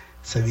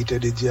 serviteur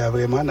de Dieu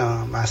vraiment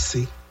dans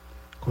Marseille,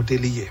 côté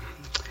lié.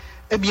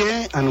 Eh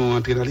bien, nous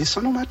entrons dans la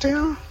leçon du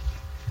matin,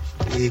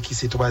 et qui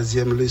c'est la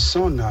troisième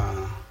leçon dans la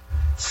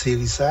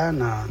série ça,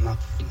 dans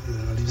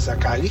le livre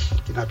Zacharie,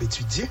 qui n'a pas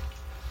étudié.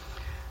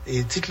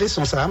 Et titre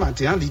leçon ça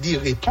matin, il dit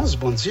réponse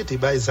bon Dieu t'es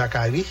bail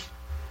Zacharie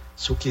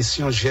sous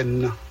question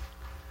gêne.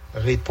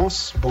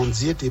 Réponse bon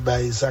Dieu t'es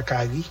bail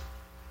Zacharie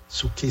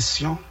sous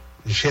question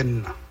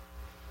gêne.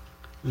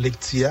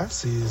 Lecture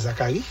c'est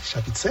Zacharie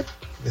chapitre 7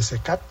 verset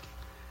 4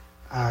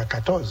 à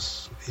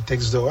 14 et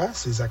texte d'ora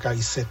c'est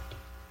Zacharie 7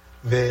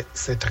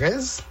 verset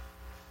 13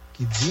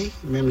 qui dit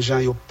même Jean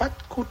yo pas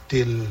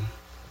côté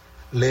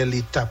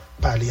l'état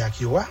parler à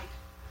kiwa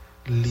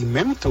lui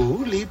même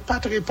tout lui pas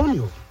répondre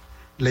yo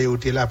les yo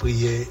la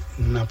prière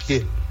dans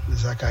pied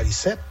Zacharie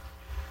 7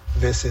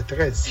 verset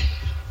 13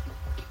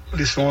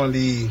 le son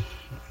li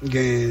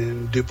gain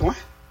 2 points.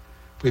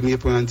 Premier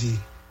point dit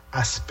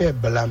aspect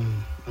blâme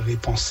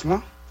réponse là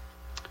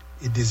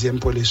et deuxième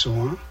point le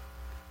son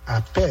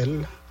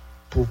appel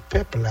pour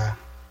peuple là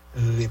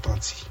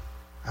repenti.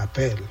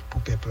 Appel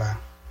pour peuple là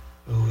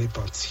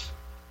repenti.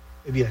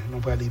 Eh bien, nous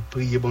allons aller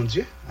prier bon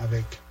Dieu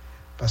avec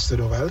Pasteur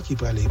Doval qui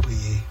va aller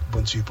prier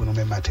bon Dieu pour nous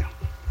même matin.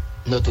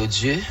 Notre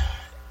Dieu,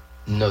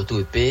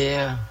 notre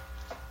Père,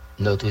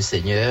 notre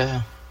Seigneur,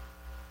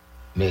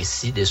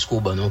 merci de ce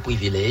qu'on a nos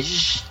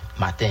privilèges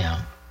matin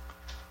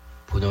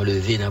pour nous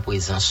lever dans la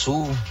présence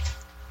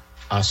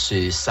en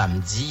ce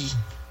samedi,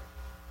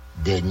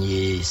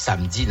 dernier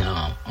samedi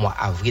dans le mois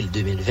avril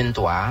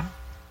 2023.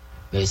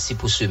 Merci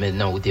pour ce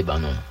maintenant où t'es ban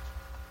nous.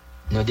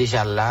 Nous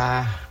déjà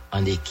là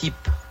en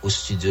équipe au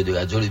studio de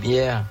Radio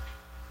Lumière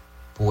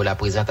pour la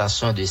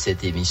présentation de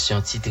cette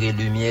émission titrée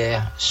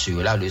Lumière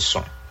sur la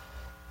leçon.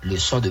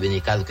 Leçon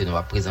dominicale que nous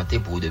va présenter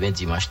pour demain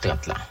dimanche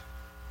 30 là.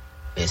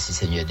 Merci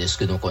Seigneur de ce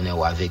que nous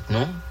connaissons avec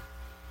nous.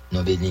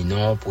 Nous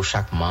bénissons pour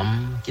chaque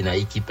membre qui est dans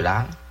l'équipe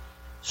là,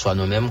 soit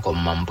nous-mêmes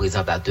comme membres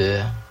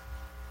présentateurs,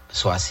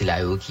 soit c'est là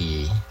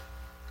qui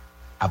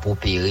a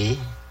opéré,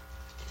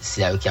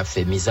 c'est là qui a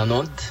fait mise en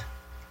ordre.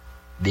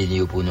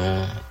 Bénissons pour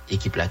nous,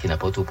 équipe là qui n'a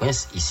pas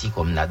Port-au-Prince, ici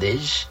comme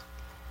Nadège.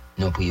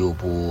 Nous prions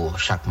pour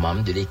chaque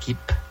membre de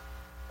l'équipe,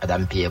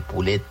 Madame Pierre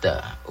Poulette,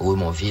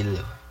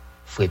 Remonville,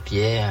 Frère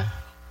Pierre.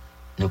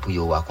 Nous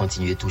prions à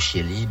continuer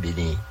toucher lui,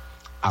 béni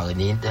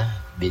Arnide,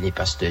 béni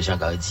Pasteur Jean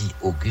Gardi,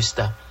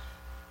 Auguste,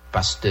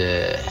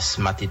 Pasteur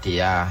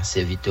Smatetea,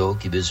 serviteur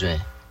qui besoin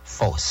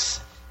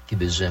force, qui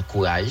besoin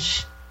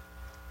courage.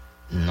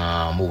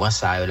 Dans le moment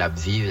ça, il a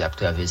vivre, il a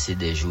traversé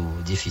des jours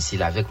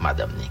difficiles avec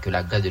Madame. Que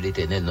la grâce de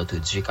l'Éternel, notre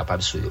Dieu, est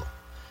capable de se faire.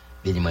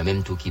 Béni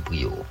moi-même tout qui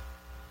prie.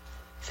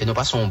 Fais-nous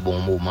passer un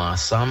bon moment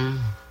ensemble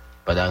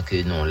pendant que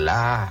nous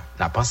là,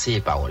 la pensée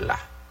et parole là.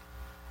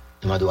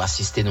 Nous devons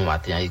assister nos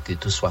matins et que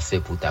tout soit fait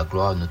pour ta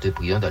gloire. Nous te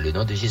prions dans le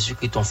nom de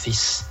Jésus-Christ, ton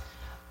Fils,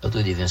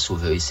 notre divin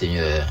Sauveur et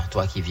Seigneur,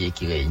 toi qui vis et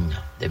qui règnes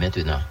dès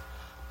maintenant,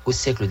 au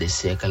siècle des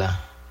siècles.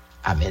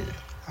 Amen.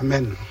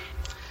 Amen.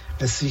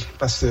 Merci,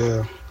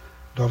 Pasteur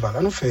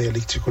Dorval. Nous faisons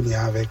lecture qu'on y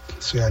a avec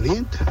Sœur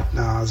Anid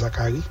dans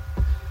Zacharie,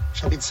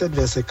 chapitre 7,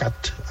 verset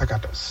 4 à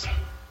 14.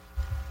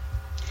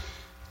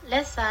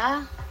 Laisse ça,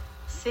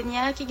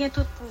 Seigneur qui a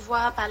tout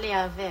pouvoir parler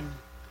avec.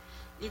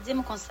 Il dit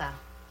comme ça.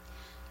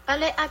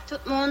 Parlez avec tout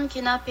le monde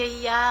qui dans le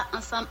pays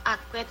ensemble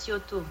avec prêtre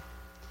yoto.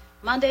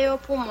 Mandez-yo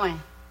pour moi.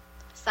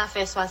 Ça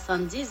fait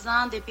 70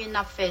 ans depuis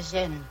n'a fait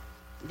jeune.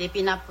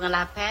 Depuis n'a prend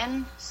la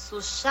peine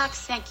sous chaque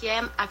 5e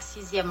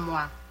et 6e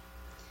mois.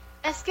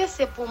 Est-ce que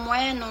c'est pour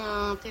moi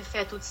nous te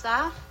fait tout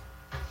ça?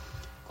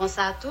 Comme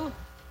ça tout.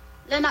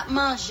 Les n'a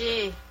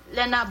manger,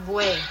 les n'a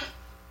boire.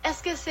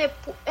 Est-ce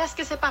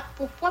que c'est pas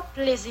pour propre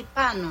plaisir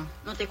pas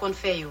nous te qu'on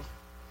fait yo?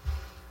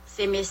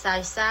 Ces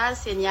messages ça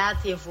Seigneur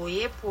t'a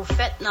envoyé pour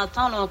faire dans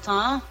temps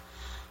longtemps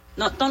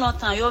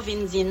yo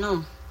vinn dire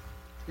nous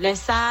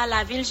Laissa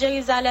la ville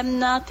Jérusalem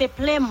nan te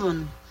plein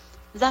moun.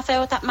 Zafè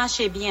yo tap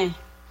marché bien.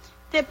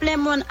 Te plein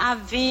moun à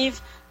vivre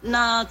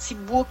dans ti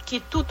bouk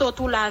qui tout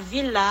autour la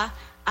ville là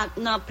ak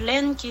nan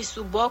plaine qui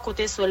sous bord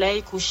côté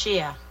soleil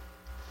couché a.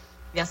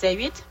 Verset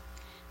 8.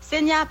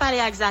 Seigneur parlé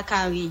avec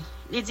Zacharie,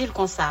 il dit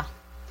comme ça.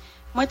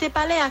 Moi te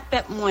parlé avec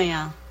peuple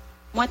moyen.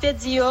 Moi te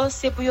dit yo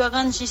c'est pour yo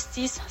rendre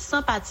justice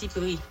sans parti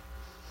pris.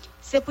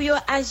 C'est pour yo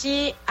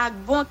agir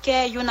avec bon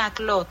cœur yon ak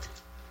l'autre.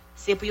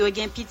 C'est pour yo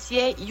gen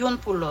pitié yon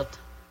pour l'autre.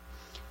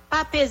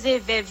 Pas peser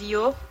veuve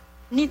yo,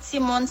 ni ti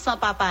moun sans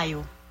papa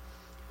yo.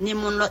 Ni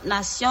moun l'autre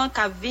nation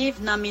qui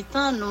vive dans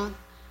mi-temps nous,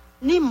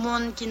 ni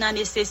moun qui nan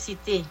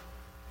nécessité.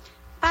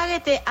 Pas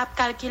rete ap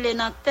calculer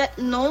dans tête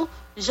nous,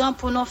 gens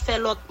pour nous faire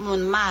l'autre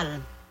moun mal.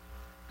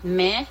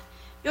 Mais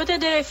yo te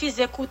de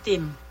refuser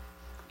écouter.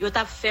 Yo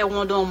t'a fait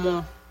rondon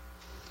mon.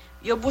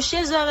 Yo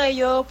bouché les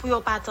oreilles pour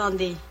yo pas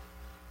attendre.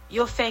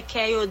 Yo fait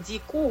que yo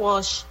dit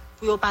courage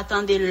pour yo pas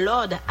attendre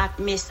l'ordre ak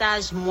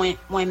message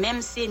moi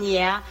même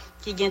Seigneur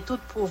qui gagne tout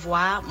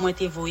pouvoir moi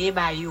te voyer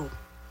ba yo.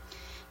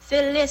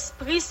 C'est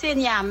l'esprit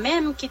Seigneur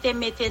même qui te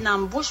mette dans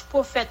bouche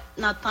prophète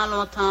dans tant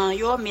longtemps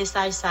yo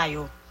message ça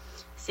yo.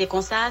 C'est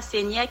comme ça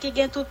Seigneur qui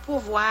gagne tout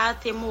pouvoir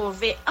te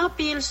mauvais en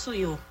pile sou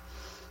yo.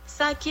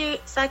 Ça qui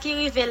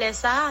révèle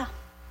ça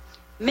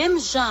même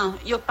Jean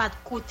yo pas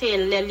écouter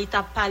les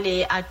t'a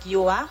parler ak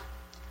yo a.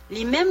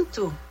 Li même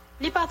tout,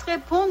 li pas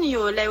répondre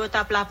yo les yo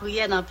t'a la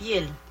prière dans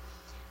pied.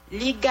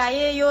 Li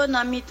gaye yo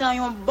dans mi-temps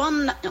yon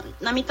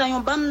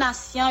bonne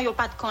nation yo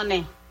pas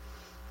connaît.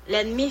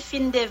 L'ennemi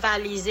fin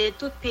dévaliser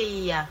tout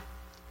pays a.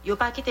 Yo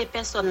pas quitter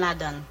personne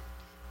là-dedans.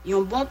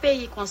 Yon bon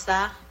pays comme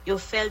ça, yo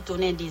fait le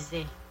tourner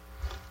désert.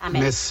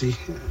 Amen.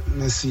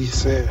 Merci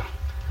sœur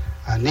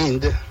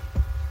Aninde.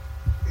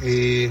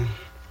 Et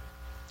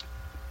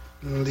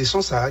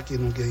leçon ça qui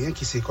nous gagne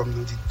qui c'est comme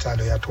nous dit tout à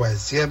l'heure la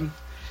troisième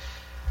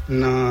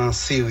dans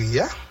série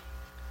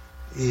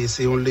et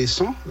c'est une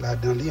leçon là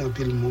dans li en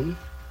pile monde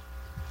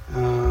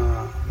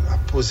a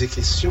poser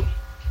question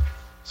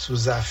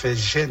sous affaire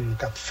jeune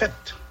qu'a fait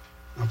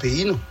dans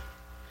pays nous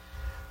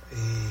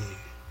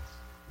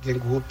et un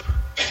groupe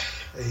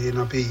et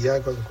dans pays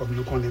comme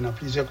nous connaissons dans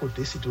plusieurs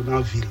côtés surtout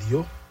dans ville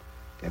yo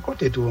un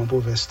côté tout en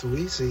province tout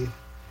c'est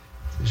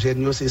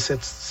jeune c'est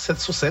 7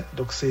 sur 7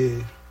 donc c'est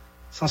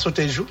sans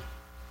sauter jour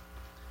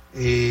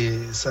et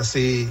ça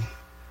c'est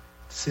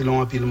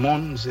selon un pile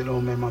monde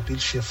selon même un pile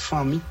chef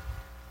famille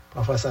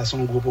parfois ça c'est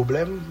un gros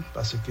problème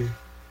parce que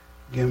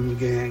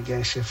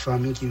gen chef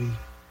famille qui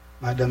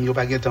madame yo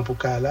pas gen temps pour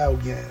là ou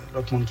bien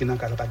l'autre monde qui nan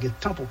pas gen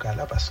temps pour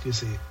là parce que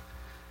c'est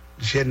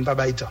jeune pas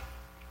bail temps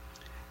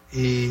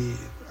et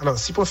alors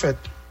si prophète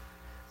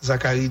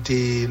Zacharie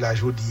était la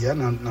jodi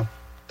dans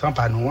temps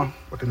pas nous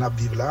quand on a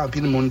vivre là puis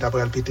le monde t'a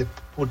peut-être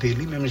côté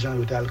lui même gens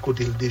yo t'a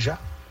côté déjà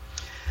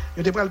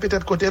yo t'a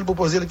peut-être côté pour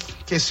poser une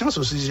question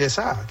sur ce sujet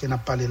ça qu'on a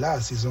parlé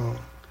là c'est un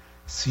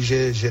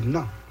sujet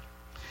gênant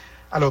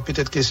alors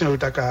peut-être question yo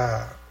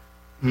t'a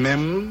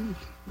même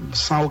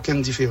sans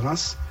aucune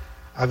différence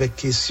avec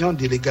question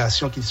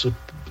délégation qui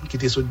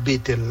était sur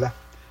Bethel là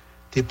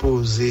t'es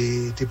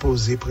posé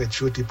près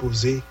de t'es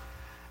posé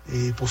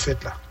et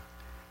prophète là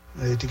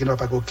t'es n'a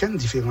pas aucune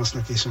différence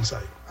dans question ça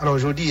alors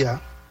aujourd'hui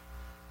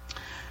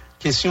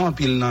question en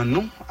pile nan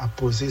nous à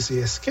poser c'est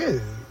est-ce que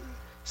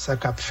ça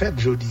qu'a fait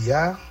aujourd'hui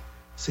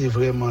c'est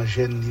vraiment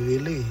jeune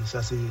li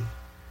ça c'est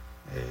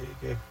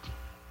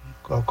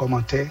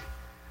commentaire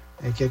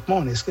quelques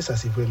monde est-ce que ça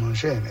c'est vraiment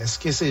jeune est-ce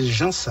que ces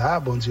gens ça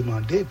bon Dieu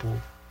demandé pour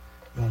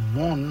un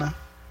monde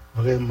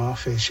vraiment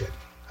fait jeune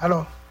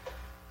alors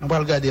on va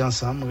regarder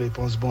ensemble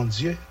réponse bon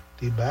Dieu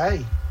te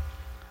bail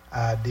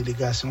à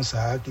délégation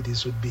ça qui était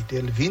sur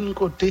Bethel vinn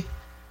côté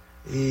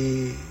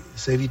et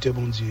serviteur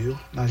bon Dieu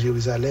dans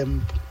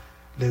Jérusalem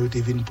là ils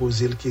étaient venus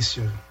poser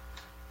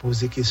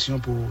question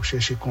pour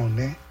chercher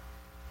connaître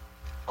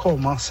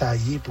comment ça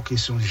y est pour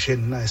question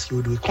jeune là est-ce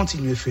qu'il doit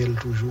continuer faire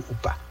toujours ou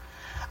pas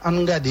on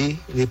regarder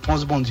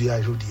réponse bon Dieu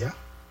aujourd'hui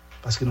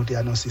parce que nous t'ai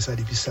annoncé ça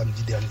depuis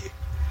samedi dernier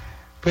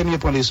premier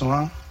point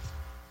leçon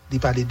il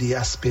parler des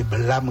aspects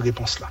blâme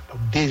réponse là donc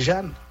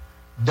déjà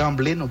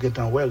d'emblée nous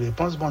gagnons ouais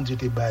réponse bon Dieu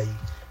te bail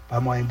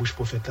par moi une bouche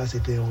prophète là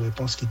c'était une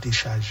réponse qui était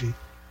chargée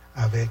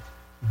avec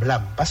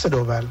blâme pasteur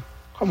Doval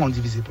comment on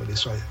divise pour les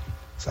soirs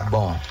ça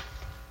bon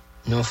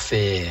nous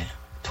fait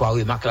 3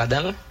 remarques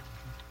là-dedans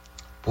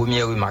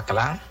première remarque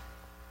là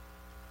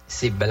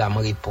c'est blâme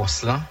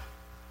réponse là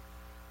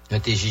nous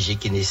t'ai jugé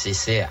qui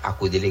nécessaire à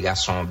cause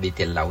délégation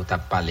Bethel là où t'a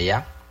parlé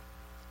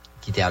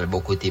qui était à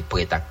bon côté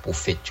prêt à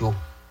prophète yo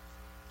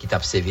qui t'a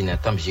servi dans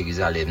temple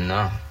Jérusalem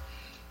là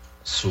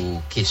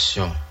sous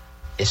question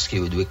est-ce que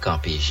vous doit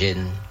camper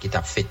jeune qui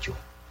t'a fait yo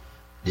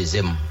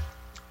deuxième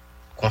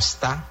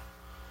constat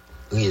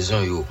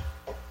raison yo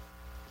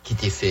qui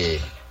t'a fait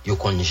yo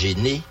kon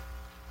gêné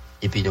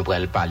et puis nous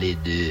pourrons parler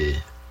de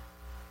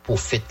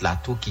prophète là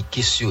tout qui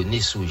questionner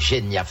sur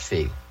jeune y a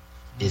fait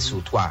et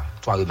sur trois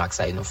remarques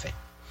ça nous fait.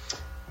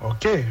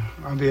 OK,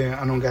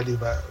 on regarde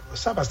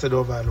ça parce que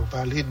on va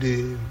parler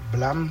de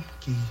blâme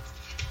qui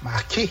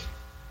marqué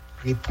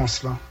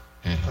réponse là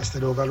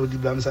Pasteur Dorval dit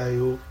blâme ça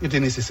était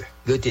nécessaire.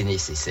 C'était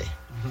nécessaire.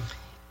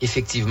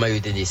 Effectivement, il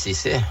était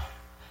nécessaire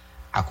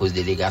à cause de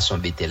délégation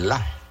Bethel là.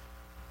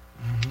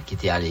 Qui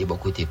était allé bon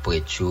côté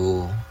prêtre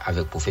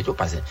avec prophète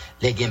parce que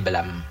les gens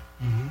blâme.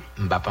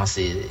 M'pa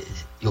penser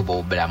yo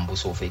bon blâme pour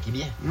ça fait qui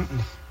bien.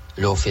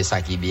 Leur fait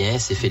ça qui bien,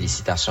 c'est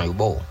félicitations yo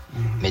bon.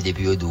 Mais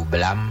depuis yo do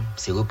blâme,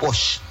 c'est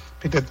reproche.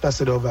 Peut-être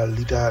Pasteur Dorval,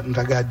 il a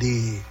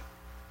regardé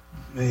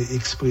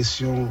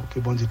expression que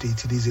bon Dieu t'a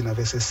utilisé dans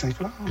verset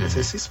 5 là,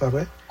 verset 6 pas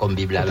vrai? Comme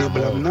Bible là.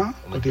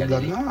 Côté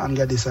blâme là, on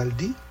regarde ça le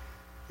dit.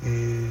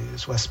 Et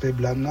sur aspect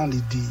blâme là,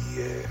 il dit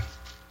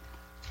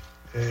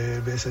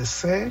verset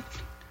 5,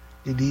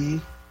 il dit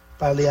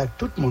parler à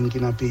tout le monde qui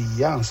dans le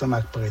pays ensemble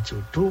avec prêtre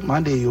tout,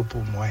 mandez yo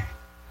pour moi.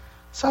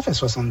 Ça fait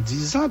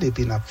 70 ans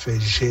depuis n'a fait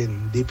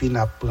jeûne, depuis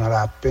n'a prend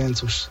la peine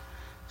sur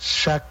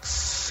chaque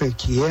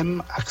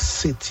 5e à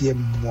 7e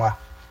mois.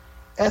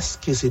 Est-ce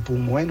que c'est pour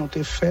moi nous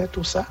te fait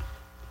tout ça?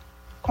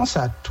 Comme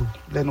ça tout,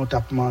 les nous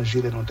t'a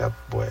manger, les nous t'a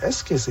boire.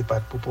 Est-ce que c'est pas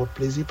pour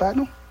plaisir par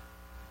nous?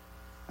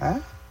 Hein?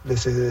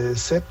 Verset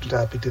 7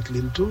 là peut-être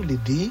tout, il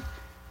dit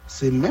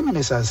c'est même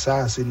message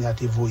ça Seigneur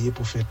t'a voyé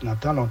pour faire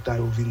tant longtemps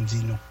au vinn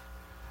dit nous.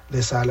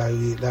 Les ça la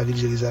ville de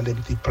Jérusalem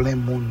était plein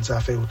monde, ça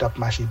fait ou t'a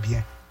marché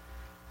bien.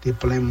 T'es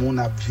plein monde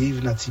à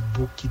vivre dans petit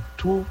bout qui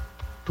tout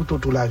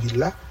autour la ville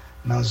là,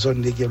 dans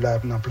zone de là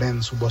dans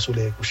pleine sous bord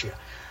soleil couché.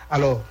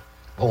 Alors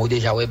on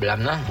déjà ouais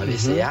blâme là, on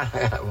essaie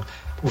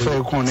pour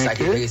faire connaître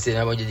que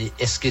Seigneur bon Dieu dit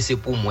est-ce que c'est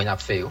pour moi n'a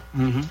fait yo?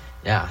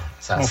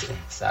 Ça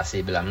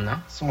c'est blâme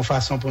là. Son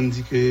façon pour nous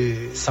dire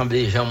que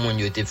semblait gens mon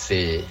yo te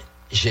fait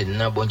jeune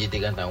nan bon Dieu te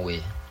gantan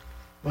ouais.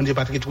 Bon Dieu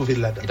pas te retrouver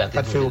là-dedans.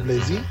 Pas te faire au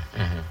plaisir.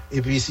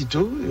 Et puis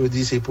surtout, il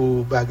dit c'est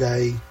pour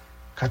bagaille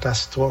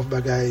catastrophe,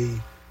 bagaille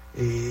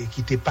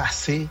qui t'est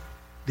passé,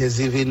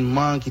 des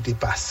événements qui t'est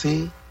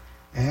passé.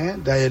 Hein?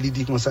 D'ailleurs, il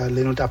dit comme ça,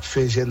 nous t'a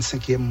fait jeune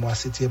 5e mois,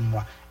 7e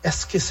mois.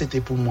 Est-ce que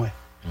c'était pour moi?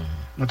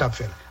 Nous t'a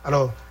fait.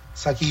 Alors,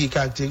 ça qui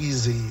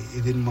caractérise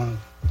l'événement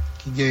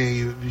qui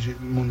gagne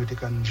mon était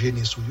quand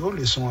gêné sous yo,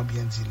 le son a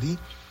bien dit li.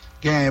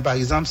 Gagne par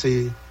exemple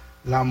c'est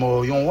la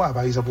mort yon roi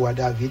par exemple roi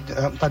David,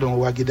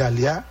 roi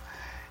Guédalia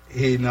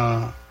et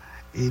dans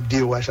et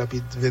 2 Rois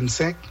chapitre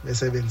 25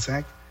 verset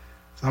 25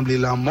 semble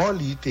la mort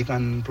il était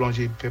quand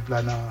plonger peuple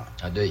là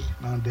dans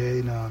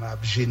deuil dans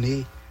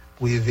gêné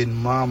pour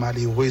événement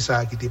malheureux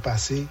ça qui était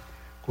passé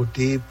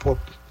côté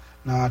propre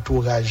dans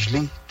entourage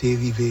li t'est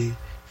arrivé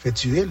fait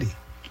tuer li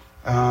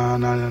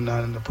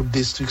pour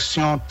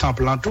destruction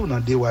temple en tout dans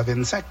 2 Rois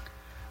 25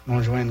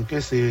 on joigne que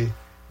c'est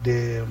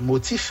des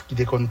motifs qui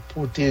déconnent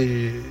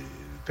porter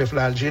peuple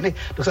là gêné.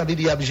 Donc ça veut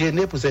dire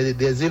gêné pour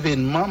des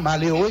événements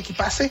malheureux qui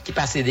passaient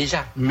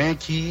déjà mais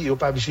qui ont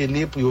pas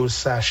gêné pour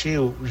sacher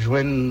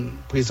joindre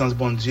présence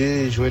bon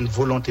Dieu, joindre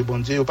volonté bon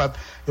Dieu, pas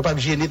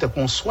gêné de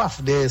qu'on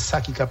soif de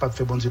ça qui capable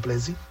faire bon Dieu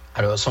plaisir.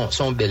 Alors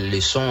son belle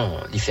leçon,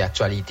 il fait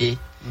actualité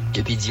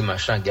depuis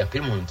dimanche il y a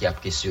plein de monde qui a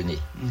questionné.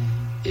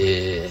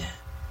 Et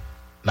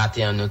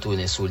matin nous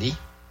tourner sur lui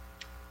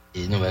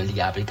et nous avons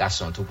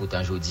l'application tout pourtant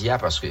aujourd'hui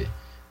parce que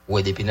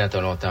ouais depuis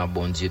longtemps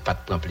bon Dieu pas de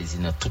prend plaisir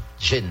dans toute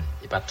jeune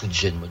et pas toute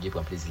jeune bon Dieu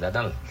prend plaisir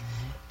là-dedans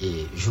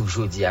et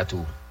aujourd'hui à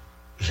tout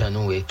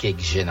j'en ai quelques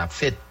jeunes a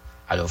fait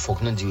alors faut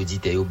que nous dire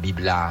auditeurs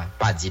Bible là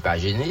pas dit pas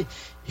gêner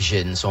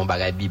jeunes sont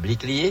bagages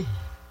bibliques liés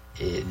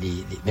et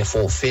mais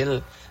faut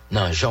faire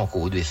dans Jean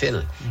qu'on doit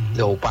faire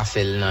là ou pas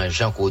faire dans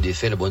Jean qu'on doit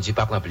faire bon Dieu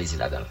pas prend plaisir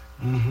là-dedans.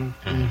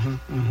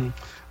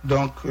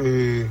 Donc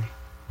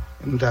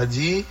on t'a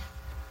dit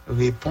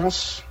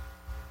réponse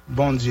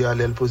bon Dieu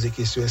allait poser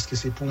question est-ce que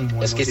c'est pour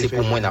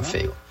moi n'a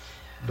fait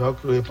donc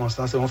réponse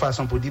c'est une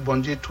façon pour dire bon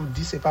Dieu tout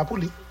dit c'est pas pour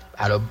lui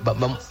alors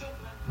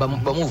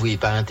bon ouvrir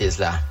parenthèse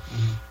là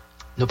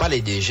nous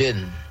parler des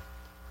jeunes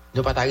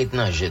nous pas t'arrêter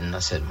dans jeunes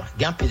seulement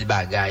grand pile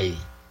bagaille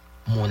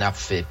mon a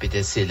fait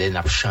peut-être c'est les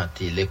n'a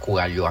chanté les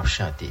chorales a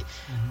chanté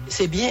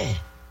c'est bien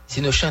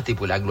si nous chanter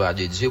pour la gloire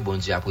de Dieu bon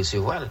Dieu après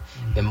recevoir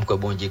même que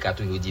bon Dieu a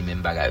toujours dit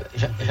même bagaille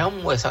Jean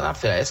moi ça n'a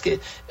fait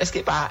est-ce que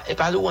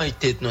pas loin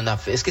tête nous n'a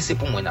fait est-ce que c'est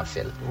pour moi n'a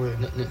fait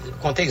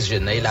contexte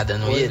jeune il là dans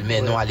nous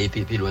mais non aller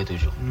plus loin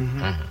toujours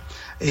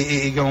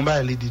et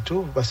Gamba il dit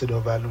tout parce que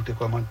Dorval nous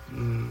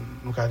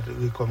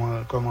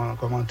comment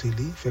commenter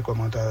lui fait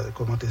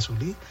commenter sur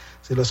lui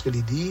c'est lorsque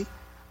il dit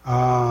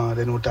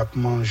nous tape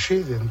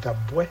manger nous tape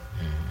boire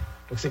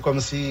donc c'est comme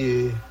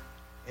si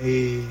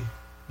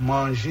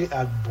manger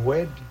à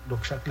boire donc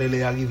chaque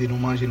lait arrivé nous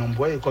manger nous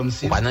boire comme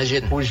si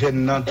pour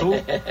jeune dans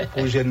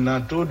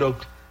tout donc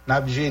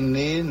n'a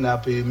gêné n'a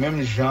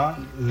même gens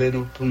les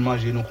nous pour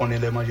manger nous connaît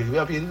les manger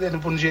et puis nous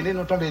pour nous gêner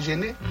nous tomber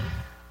gêner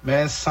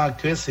mais sans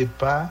que c'est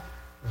pas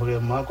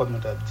vraiment comme on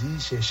t'a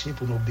dit chercher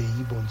pour nous obéir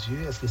bon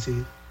Dieu est-ce que c'est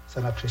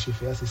ça n'a cherché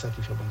faire c'est ça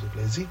qui fait bon Dieu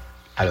plaisir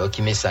alors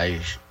qui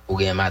message au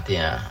gain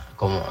matin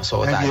comment ça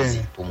t'a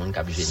dit pour mon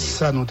cap gêner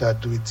ça nous t'a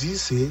dit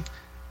c'est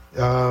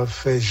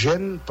fait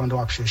jeûne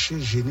pendant à chercher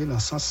gêner dans le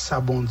sens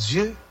ça bon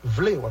Dieu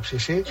voulait ou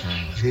chercher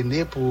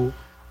gêner pour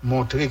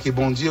montrer que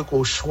bon Dieu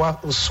qu'au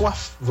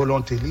soif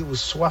volonté li ou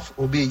soif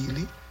obéir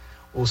li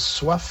ou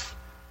soif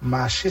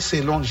marcher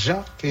selon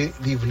gens que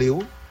li voulait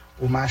ou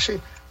marcher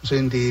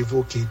j'ai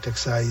évoqué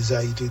texte à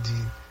Isaïe te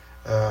dit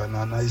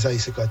dans Isaïe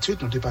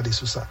 58 nous t'ai parlé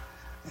sur ça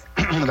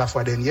la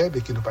fois dernière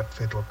mais qui nous pas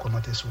fait trop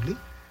commenter sur lui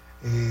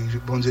et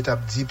bon Dieu t'a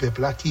dit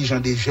peuple là qui gens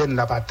des jeunes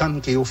là pas tant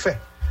que yo fait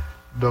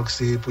donc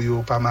c'est pour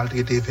yo pas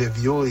maltraiter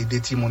veuve et des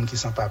petits monde qui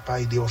sont papa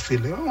et des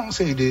orphelins on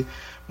série de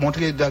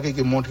montrer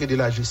de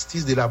la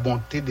justice de la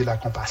bonté de la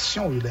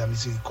compassion de la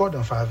miséricorde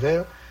en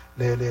faveur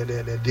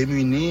les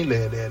démunis,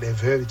 les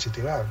veuves, etc.,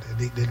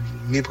 les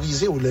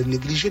mépriser ou les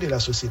négliger de la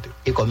société.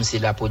 Et comme c'est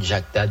l'apôtre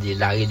Jacques t'a dit,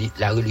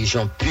 la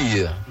religion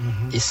pure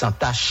et sans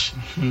tache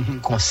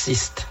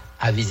consiste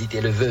à visiter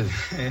le veuve,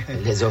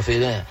 les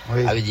orphelins.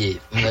 Oui. Ça veut dire,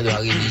 moi, dans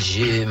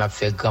religieux, m'a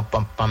fait grand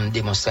pam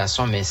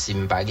démonstration, mais si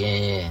m'a pas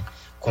gagné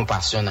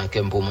compassion dans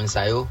cœur pour mon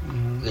ça yo,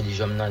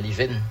 religion dans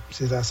l'hiver.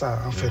 C'est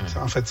ça,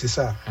 en fait, c'est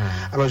ça.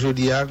 Alors, je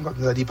dis, comme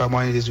nous a dit, par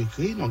moyen de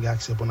Jésus-Christ, nous avons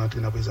accès pour entrer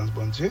dans la présence de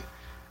bon Dieu,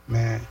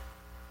 mais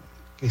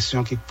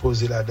question qui est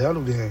posée là-dedans,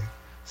 ou bien,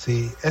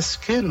 c'est est-ce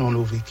que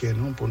nous vivons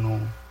nous pour nous,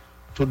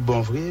 tout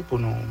bon vrai, pour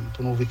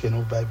nous vivre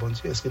nous by bon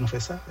Dieu, est-ce que nous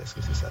faisons ça? Est-ce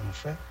que c'est ça nous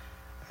fait?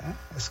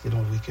 Est-ce que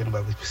nous vivons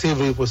nous c'est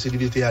vrai,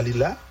 possibilité d'aller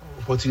là,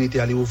 opportunité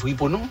d'aller ouvrir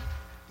pour nous,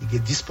 il est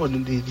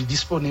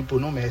disponible pour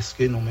nous, mais est-ce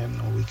que nous-mêmes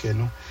nous vivons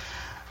nous?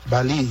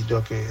 Bali,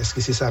 donc, est-ce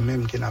que c'est ça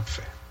même qu'on a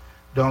fait?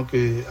 Donc,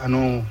 à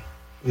nous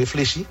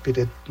réfléchir,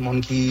 peut-être,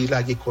 monde qui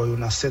l'a quoi,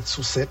 on a 7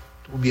 sur 7,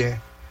 ou bien,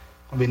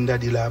 combien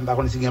d'années là, par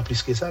contre, il y a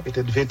plus que ça,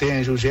 peut-être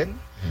 21 jours jeunes.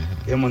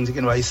 Il y a des gens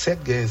qui ont 7,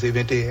 c'est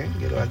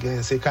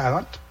 21, c'est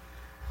 40.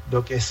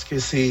 Donc, est-ce que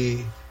c'est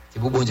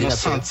pour bon Dieu, on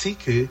senti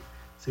que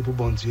c'est pour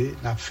bon Dieu,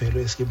 n'a fait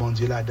le, est-ce que bon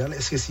Dieu là-dedans,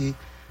 est-ce que si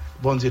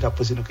bon Dieu t'a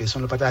posé nos questions,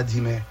 le pas t'a dit,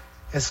 mais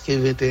est-ce que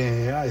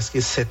 21, est-ce que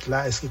 7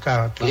 là, est-ce que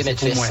 40 là, c'est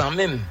pour moi?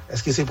 Même.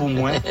 Est-ce que c'est pour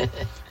moi?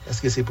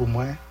 Est-ce que c'est pour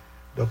moi?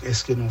 Donc,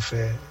 est-ce que nous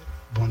fait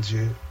bon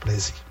Dieu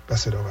plaisir?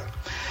 Pasteur Doval.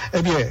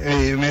 Eh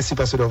bien, merci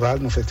Pasteur Doval,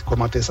 nous fait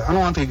commenter ça.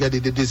 On va regarder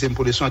des deuxième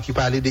position qui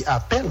parlait des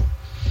appels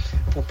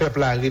pour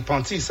peuple à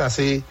repentir. Ça,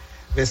 c'est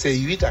verset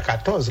 8 à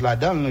 14.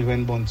 Là-dedans, nous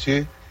voyons bon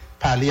Dieu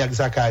parler avec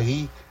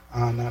Zacharie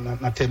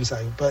en thème ça.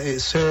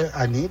 Sœur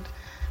Anid,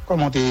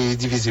 comment tu es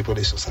divisé pour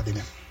les choses, ça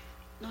lui-même?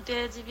 Nous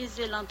t'es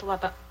divisé en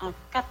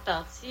 4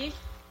 parties.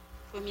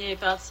 Première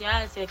partie,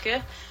 c'est que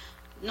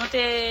nous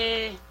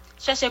t'es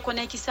cherché à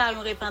connaître qui ça un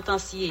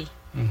repentancier.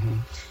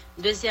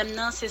 Deuxième,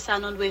 c'est ça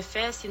nous devons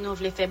faire si nous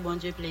voulons faire bon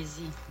Dieu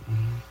plaisir.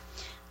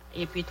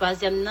 Et puis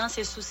troisième,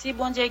 c'est souci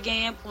bon Dieu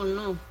gagne pour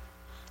nous.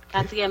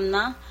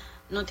 Quatrième,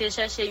 nous t'es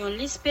cherché une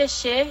liste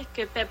péché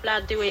que le peuple a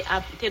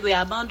doit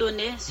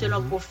abandonner selon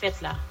le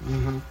prophète là.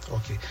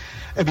 Ok.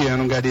 Eh bien,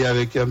 nous regardons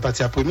avec une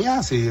partie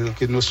première, c'est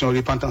que notion de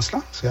repentance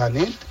là, c'est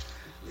Annette.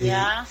 Et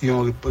qui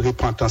ont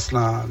repentance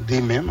là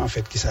d'eux-mêmes en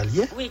fait qui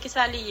s'allient. Oui, qui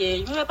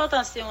s'allient. Une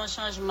repentance c'est un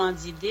changement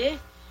d'idée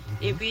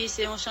et puis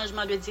c'est un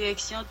changement de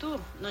direction tout.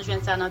 Nous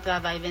joignons ça dans le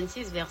travail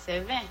 26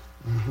 verset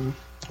 20.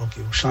 OK,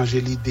 vous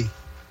changez l'idée.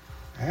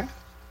 Hein?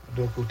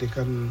 Donc vous t'es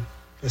comme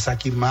fait ça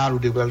qui mal ou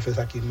devrait faire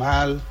ça qui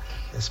mal,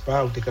 n'est-ce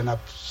pas? Ou t'es comme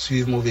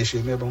suivre mauvais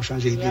chemin, bon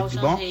changer l'idée du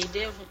bon.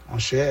 Mon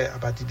cher, à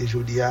partir de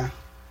aujourd'hui,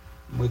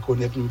 me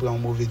reconnaître me prendre en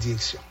mauvaise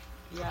direction.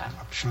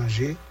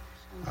 Changer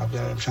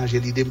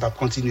l'idée, je vais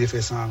continuer à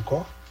faire ça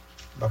encore.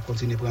 Je vais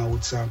continuer à prendre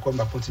route ça encore, je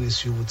vais continuer à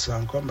suivre route ça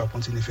encore, je vais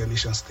continuer à faire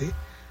méchanceté,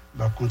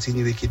 je vais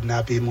continuer à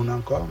kidnapper les gens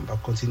encore, je vais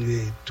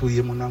continuer à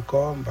tuer les gens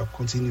encore, je vais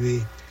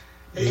continuer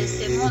à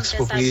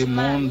exproprier les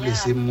gens,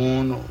 blesser les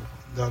gens.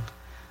 Donc,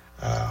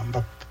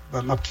 je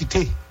vais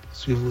quitter,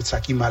 suivre route ça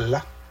qui mal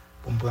là,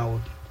 pour me prendre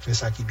route, faire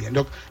ça qui bien.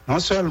 Donc, non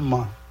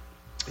seulement,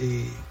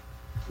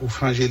 vous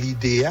changer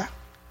l'idée,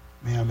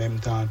 mais en même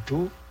temps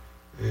tout,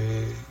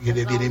 il y a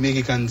des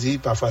bien-aimés qui ont dit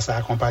parfois ça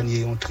accompagne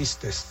une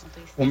tristesse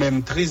ou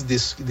même triste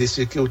de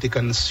ceux qui ont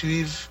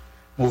suivre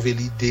mauvaise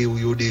idée ou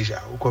yo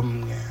déjà ou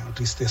comme une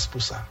tristesse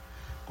pour ça,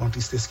 une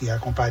tristesse qui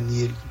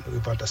accompagne le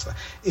repentance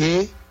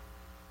et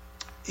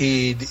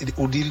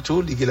au dit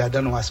tout il y a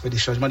là-dedans un aspect de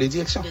changement de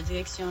direction.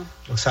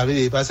 Donc ça veut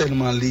dire pas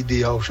seulement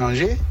l'idée a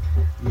changé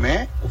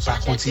mais ou pas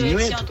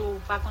continuer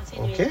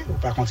OK ou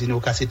pas continuer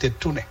au casser tête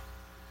tourner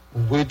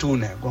ou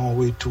retourner on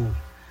retour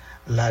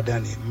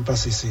là-dedans je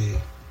pense que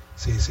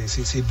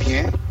c'est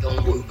bien.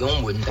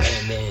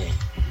 Mais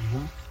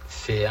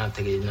faire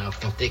entrer dans le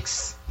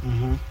contexte.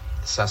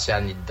 Ça, c'est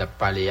à de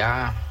parler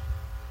à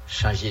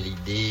changer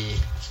l'idée,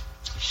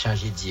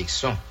 changer de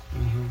direction.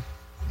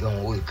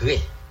 Donc,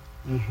 regret.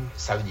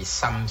 Ça veut dire,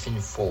 ça me fait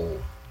fort,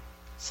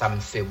 ça me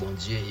fait bon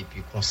Dieu, et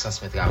puis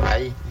conscience me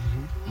travail.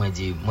 Moi,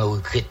 je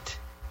regrette.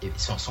 Et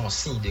son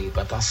signe de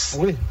repentance.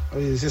 Oui,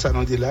 c'est ça,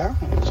 on dit là,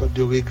 une sorte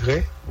de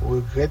regret. On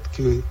regrette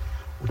que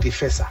vous avez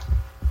fait ça.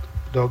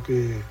 Donc,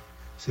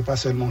 c'est pas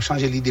seulement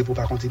changer l'idée pour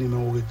pas continuer, mais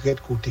on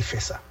regrette qu'on ait fait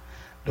ça.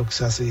 Donc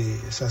ça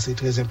c'est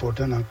très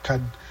important dans le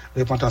cadre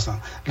de repentance.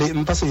 Je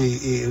pense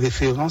que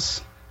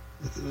référence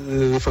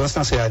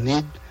dans ces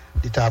années,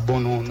 l'état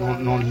bon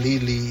non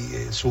lit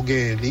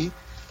sougain lit,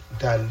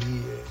 t'as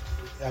lit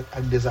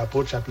Actes des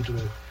Apôtres chapitre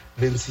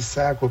 26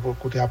 ça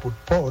côté apôtre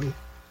Paul,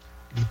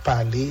 il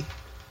parlait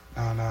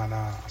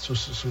sur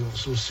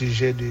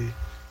sujet de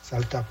ça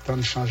le tape tant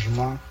de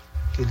changement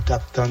qu'il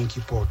tape tant qui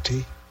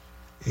portait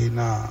et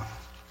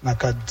dans le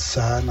cadre de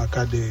ça, dans le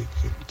cadre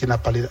qui n'a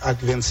parlé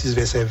acte 26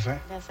 verset 20.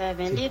 Verset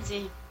 20 il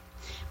dit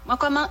moi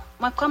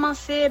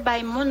commencé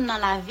by moun dans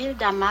la ville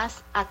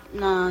Damas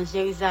dans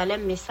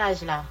Jérusalem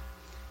message là.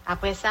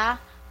 Après ça,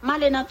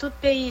 m'aller dans tout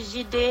pays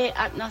Judée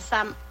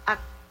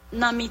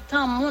dans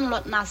mi-temps moun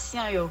l'autre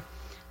nation yo.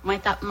 Moi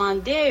t'a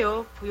demandé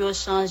yo pour yo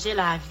changer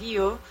la vie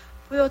yo,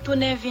 pour yo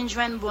tourner vinn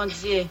joindre bon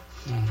Dieu,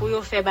 pour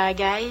yo faire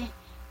bagaille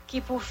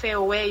qui pour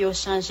faire ouais yo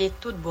changer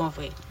tout bon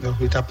vrai. Donc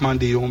il t'a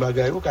demandé yo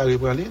bagaille yo ka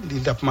reprendre,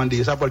 il t'a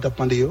demandé ça Paul t'a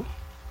demandé yo.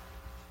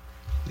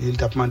 Il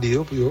t'a demandé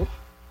yo pour yo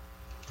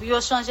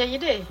changer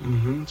idée.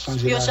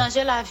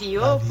 Changer la vie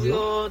yo, pour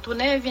yo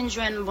tourner vinn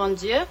joindre bon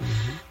Dieu,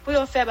 pour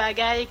yo faire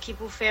bagaille qui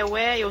pour faire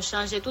ouais yo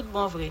changer tout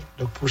bon vrai.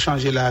 Donc pour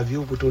changer la vie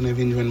ou pour tourner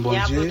vinn joindre bon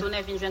Dieu.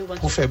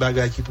 Pour faire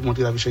bagaille qui pour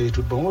montrer la vie changer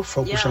tout bon,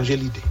 faut qu'on changer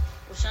l'idée.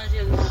 Pour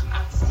changer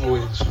l'action. Oui,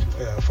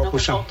 faut qu'on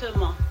change.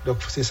 Donc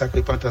c'est ça que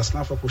repentance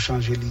là, faut qu'on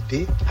changer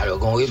l'idée. Alors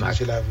gon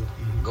changer la vie.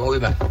 Gon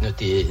remarque nous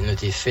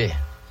t'ai fait.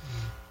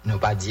 Nous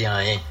pas dit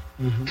rien.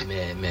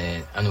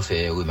 Mais on nous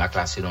fait remarque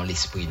là selon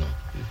l'esprit non.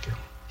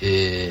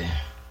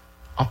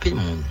 En pile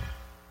monde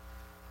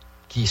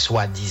qui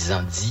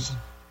soi-disant dit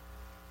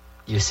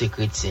yo c'est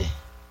chrétien,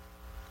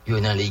 yo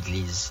dans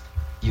l'église,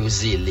 yo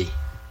zélé,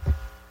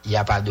 y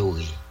a pas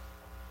adoré,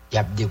 y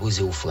a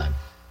déposé offrande.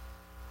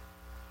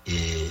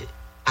 Et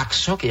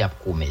action qu'il y a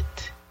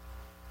commettre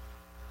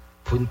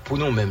pour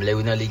nous même là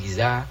dans l'église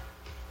là,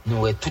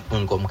 nous est tout le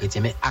monde comme chrétien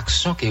mais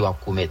action qu'il y a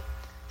commettre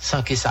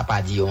sans que ça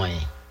pas dit rien.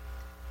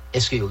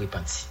 Est-ce que yo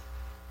repenti?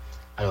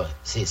 Alors,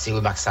 c'est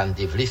remarque ça nous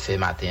devait faire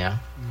matin.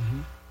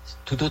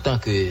 Tout autant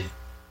que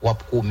on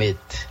commettre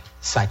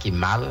ça qui est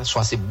mal,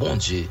 soit c'est bon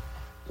Dieu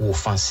ou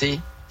offensé,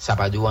 ça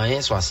pas de rien,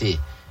 soit c'est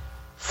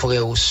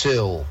frère ou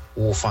sœur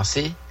ou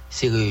offensé,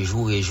 c'est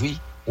réjoui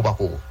ou pas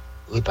pour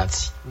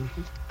repentir.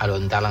 Alors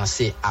nous t'a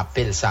lancé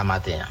appel ça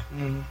matin.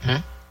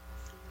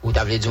 Ou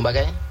t'as voulu dire un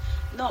bagage?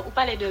 Non, ou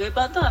parler de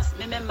repentance,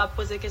 mais même m'a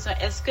posé question,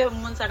 est-ce que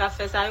monde ça a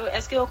fait ça,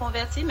 est-ce que vous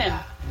converti même?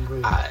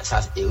 Ah, ça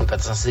et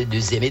repentance c'est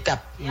deuxième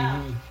étape.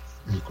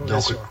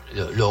 Donc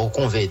le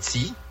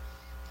reconverti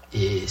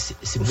et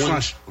c'est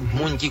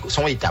monde qui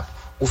son étape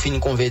ou fin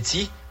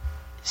converti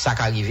ça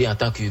qu'arriver en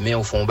tant qu'humain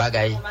au fond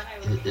bagaille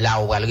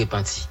là on va le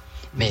repentir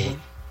mais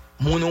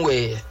mon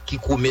qui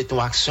commet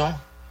ton action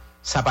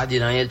ça pas dit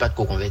dans elle pas de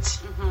converti.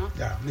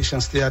 La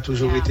méchanceté a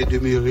toujours été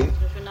demeurée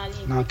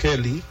dans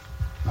quel lit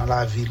dans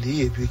la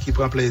vie et puis qui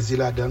prend plaisir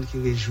là-dedans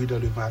qui réjouit dans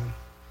le mal.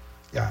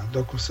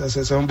 Donc ça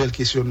c'est un bel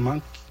questionnement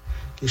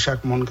que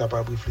chaque monde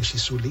capable de réfléchir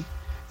sur lui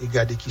et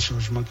garder qui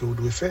changement que vous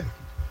devez faire.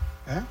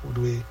 Vous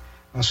devez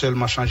non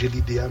seulement changer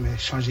l'idée, mais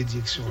changer de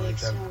direction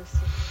également.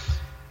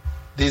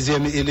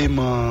 Deuxième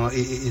élément,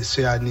 et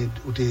c'est à nous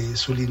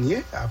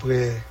souligné,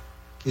 après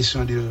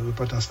question de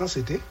repentance,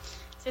 c'était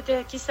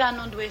qui ça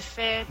nous doit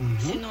faire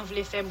si nous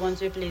voulons faire bon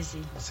Dieu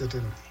plaisir.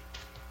 Certainement.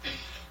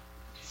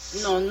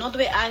 Non, nous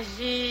devons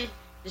agir,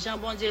 Jean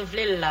bon Dieu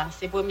voulait là,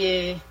 c'est le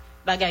premier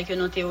bagage que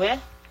nous avons.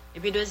 Et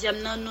puis deuxième,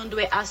 nous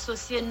devons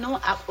associer nous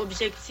à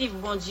l'objectif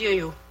bon Dieu.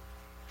 Yo.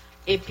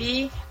 Et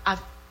puis, à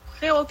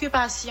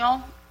préoccupation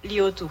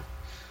liée au tout.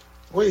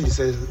 Oui,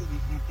 c'est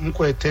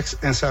un texte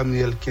 1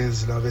 Samuel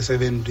 15, là, verset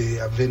 22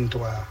 à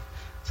 23.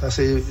 Ça,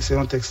 c'est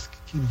un texte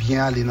qui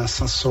vient aller dans ce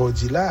sens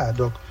sordi là.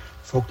 Donc,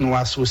 il faut que nous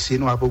associons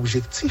nous à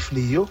l'objectif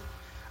lié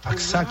à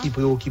ça qui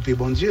préoccupe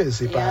bon Dieu.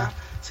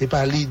 C'est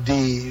pas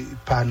l'idée,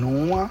 pas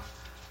nous.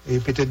 Et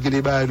peut-être que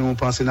les gens nous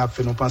pensent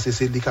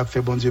c'est lui qui a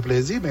fait bon Dieu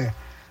plaisir, mais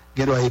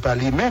il doit pas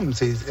lui-même.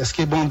 Est-ce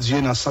que bon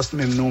Dieu, dans le sens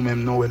même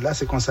nous, là,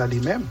 c'est comme ça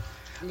lui-même?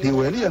 On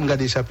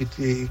regarde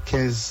chapitre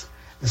 15,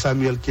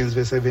 Samuel 15,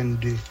 verset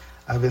 22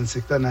 à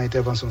 25, dans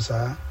l'intervention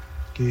ça,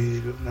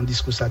 dans le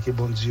discours ça, que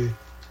bon Dieu.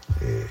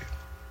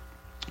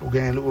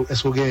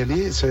 Est-ce que vous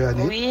gagnez, sœur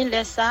Annie? Oui,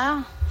 ça,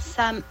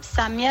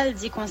 Samuel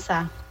dit comme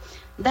ça.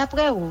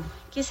 D'après vous,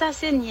 qui ça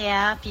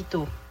Seigneur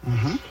plutôt?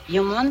 Il y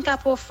a un monde qui a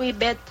offert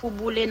bête pour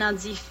bouler dans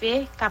du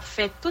fait, qui a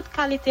fait toute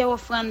qualité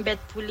offrande bête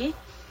pour lui.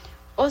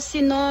 Ou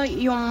sinon,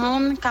 il y a un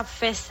monde qui a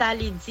fait ça,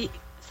 il dit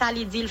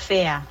le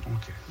faire.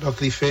 Donc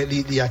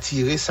il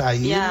attire ça,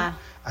 il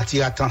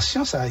attire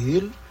attention ça,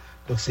 il.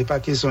 Donc c'est pas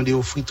question de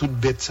offrir toute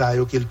bête ça,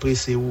 qu'il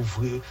presse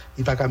ouvrir.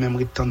 Il pas quand même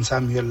retendre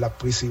Samuel la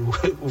presse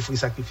offrir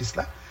sacrifice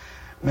là.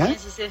 Mais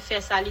si c'est fait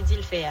ça, il dit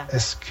le faire.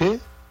 Est-ce que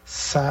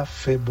ça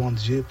fait bon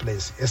Dieu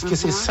plaisir? Est-ce que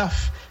c'est ça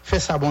fait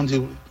ça bon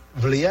Dieu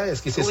voulait?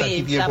 Est-ce que c'est ça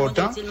qui est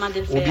important?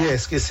 Ou bien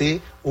est-ce que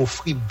c'est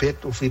offrir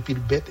pile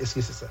bête? Est-ce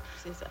que c'est ça?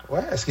 C'est ça.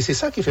 Ouais, est-ce que c'est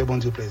ça qui fait bon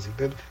Dieu plaisir?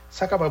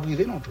 Ça capable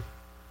priver non plus.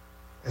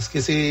 Est-ce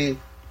que c'est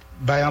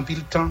bailler en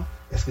pile temps?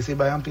 Est-ce que c'est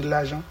bailler en pile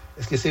l'argent?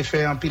 Est-ce que c'est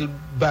faire en pile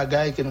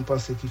bagaille que nous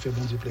pensons qui fait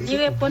bon Dieu plaisir?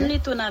 Il répond lui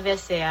tout dans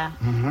verset A.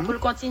 Pour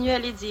continuer,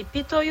 il dit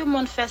plutôt you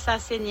monde fait ça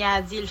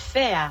Seigneur dit le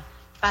faire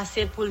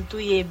passer pour le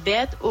touiller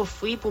bête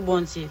offrir pour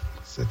bon Dieu.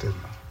 Certainement.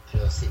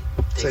 Alors c'est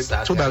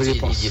tout dans la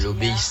réponse.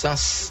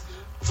 L'obéissance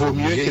vaut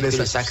mieux que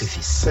le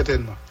sacrifice.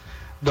 Certainement.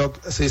 Donc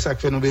c'est ça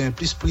qui fait nous bien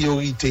plus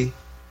prioriser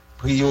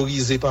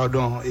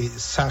et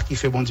ça qui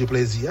fait bon Dieu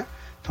plaisir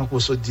tant qu'on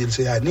se dit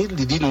c'est année,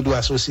 il dit nous doit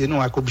associer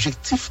nous avec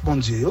objectif bon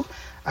Dieu,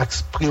 avec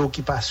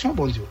préoccupation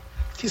bon Dieu.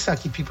 Qui ça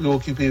qui peut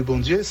préoccuper bon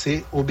Dieu,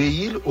 c'est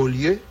obéir au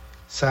lieu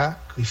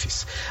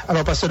sacrifice.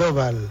 Alors pasteur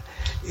Dorval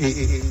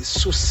et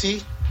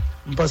souci,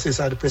 je pense que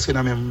ça presque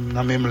dans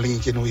même ligne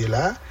que nous est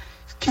là.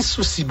 Qui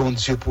souci bon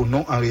Dieu pour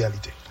nous en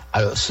réalité?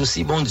 Alors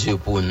souci bon Dieu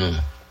pour nous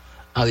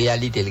en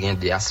réalité il y a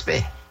deux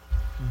aspects.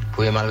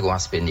 Premièrement, il y a un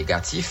aspect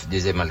négatif,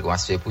 deuxièmement, il y a un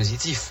aspect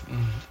positif.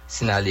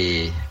 Si on a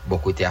les bon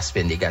côté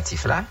aspect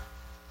négatif là,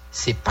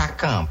 c'est pas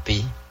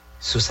camper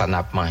sous ça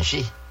n'a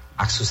mangé,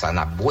 avec sous ça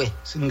n'a boire.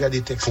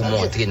 Pour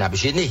montrer n'a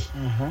gêné.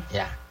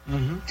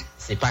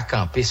 C'est pas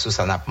camper sous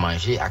ça n'a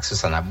mangé, avec sous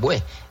ça n'a boire.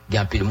 Il y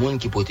a un peu de monde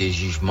qui porte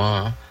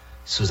jugement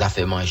sous a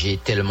fait manger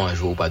tellement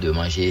jour ou pas de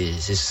manger,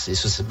 c'est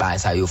sous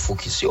ça yo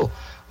focus yo.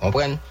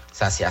 Comprenez?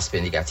 Ça c'est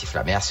aspect négatif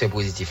là, mais aspect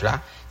positif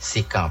là,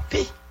 c'est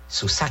camper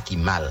sous ça qui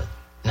mal.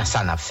 Dans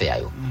ça n'a fait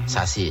yo.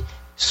 Ça c'est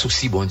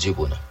souci bon Dieu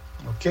pour nous.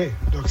 OK,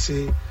 donc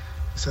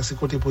c'est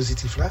côté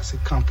positif là,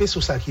 c'est camper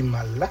sur ça qui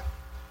mal là.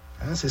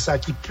 Hein, c'est ça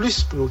qui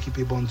plus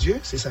préoccuper bon Dieu,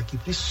 c'est ça qui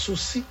plus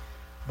souci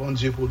bon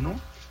Dieu pour nous.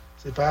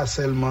 C'est pas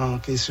seulement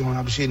question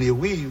d'abgêner,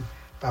 oui,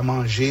 pas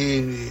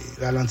manger,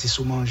 ralentir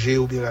sous manger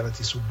ou bien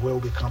ralentir sous boire ou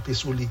bien camper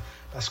sous lit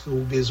parce que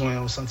vous besoin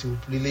on sentir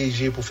plus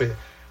léger pour faire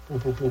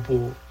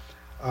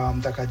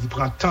t'as dit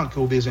prend temps que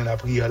vous besoin la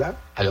prière là.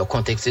 Alors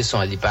contexte sont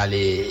aller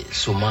parler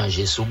sous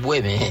manger sous boire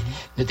mais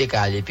nous t'es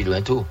qu'à aller plus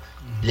loin tout.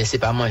 Laissez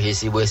pas manger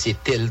c'est boire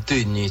c'est telle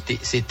tenue,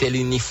 c'est tel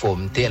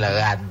uniforme, tel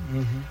rad.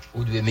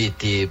 Vous devez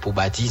mettre pour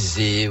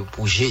baptiser,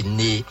 pour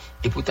gêner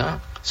et pourtant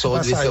ça on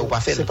doit faire ou pas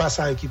faire. C'est pas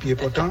ça qui est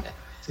important.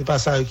 C'est pas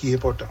ça qui est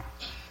important.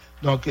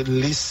 Donc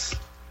lisse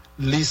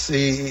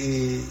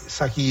c'est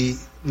ça qui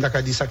n'a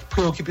dit ça qui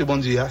préoccupe bon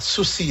Dieu,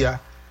 souci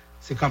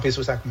c'est camper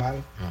sur ça qui mal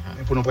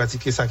mais pour nous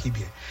pratiquer ça qui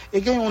bien.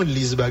 Et quand on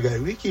lise bagaille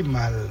oui qui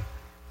mal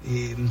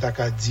et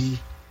n'a dit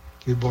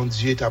que bon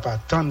Dieu t'a pas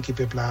attendre que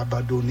peuple a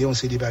abandonné on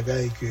sait des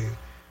bagailles que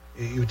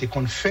il était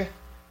qu'on fait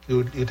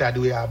que il t'a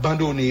dû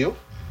abandonner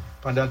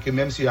pendant que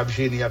même si il a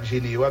gêné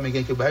mais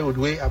quelqu'un bail il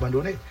doit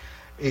abandonner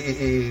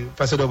et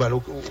passer dans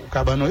au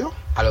cabano yo.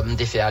 Alors me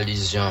fait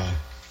allusion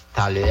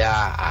tout à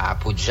l'heure à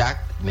pour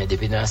Jacques mais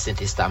depuis dans l'Ancien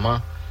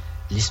Testament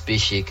les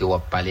péchés que on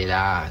parler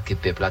là que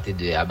peuple a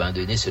été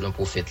abandonné selon le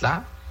prophète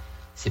là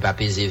c'est pas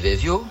peser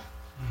veuve yo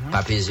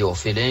pas peser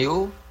orphelin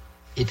yo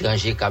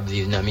étranger qui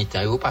vivent dans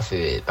mi-temps yo pas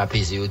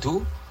peser yo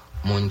tout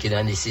monde qui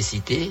dans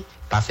nécessité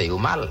pas faire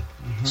mal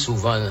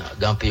souvent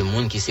dans peu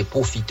monde qui c'est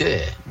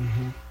profiteur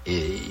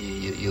et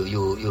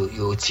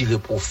yo tire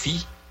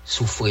profit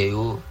sous frère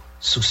yo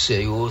sous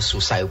sœur yo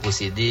sous ça yo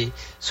posséder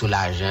sous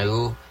l'argent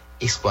yo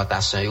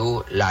exploitation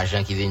yo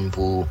l'argent qui vient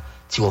pour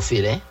ti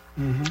orphelin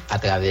à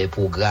travers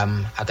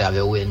programme à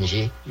travers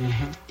ONG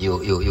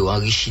yo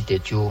enrichi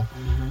tête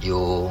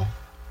yo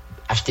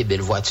acheter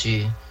belle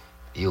voiture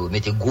yo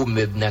mettre gros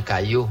meubles dans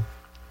caillou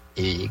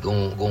et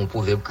gon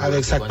proverbe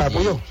avec ça pas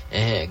pour yo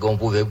gon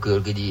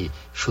proverbe qui dit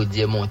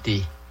chaudière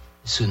monter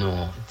sous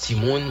nos petit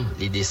monde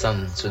les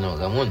descendre sous nos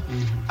grand monde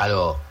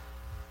alors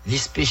les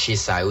péchés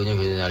ça au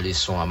niveau de la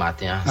leçon à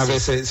matin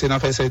c'est dans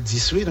verset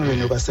 18 dans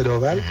le pasteur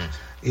Dorval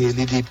et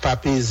il dit pas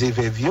peser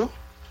veuve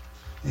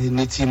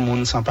ni ti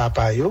moun sans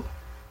papa yo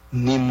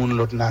ni moun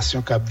l'autre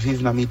nation qui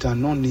vivent dans mi-temps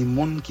non ni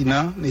moun qui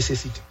n'a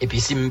nécessité et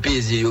puis si me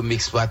peser yo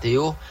m'exploiter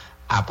yo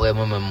après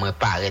moi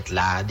paraître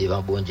là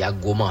devant bon Dieu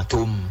gros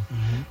manteau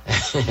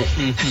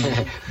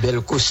bel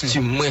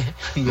costume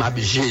m'a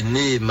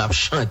gêné m'a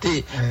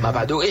chanté m'a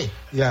adoré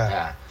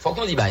faut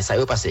qu'on dit bah ça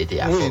yo pas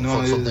été faut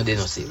qu'on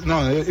dénoncer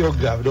non yo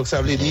grave donc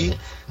ça veut dire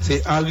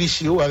c'est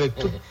enrichi avec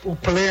tout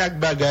plein avec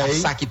bagaille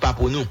ça qui pas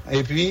pour nous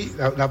et puis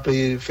on a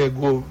fait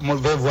gros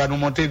veut voir nous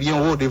monter bien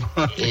haut devant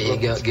et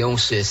gagne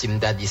si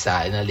m'ta dit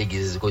ça dans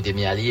l'église côté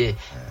mialier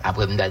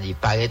après m'ta dit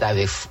paraître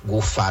avec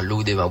gros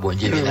falou devant bon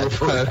Dieu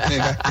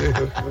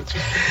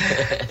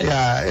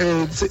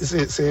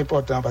c'est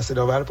important parce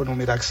que pour nous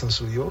mettre accent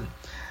sur yo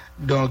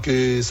donc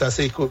ça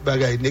c'est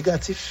bagaille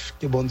négatif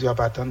que bon Dieu a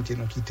pas attendre que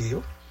nous quitter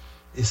yo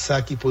et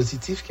ça qui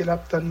positif que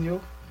l'attend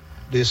yo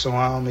de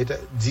son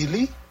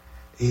dit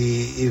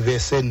et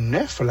verset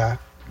 9 là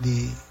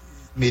il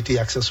mettez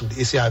accent sur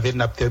et c'est avec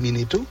n'a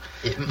terminé tout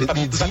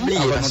il dit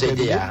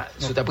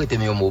sous ta prêter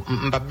mes mots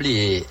pas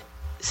oublier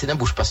c'est dans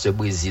bouche pasteur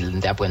Brésil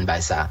d'apprendre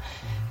ba ça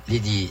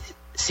il dit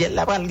ciel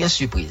là pral gen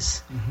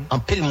surprise en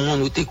pile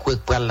monde te croit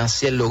pral dans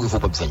ciel là il faut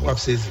pas venir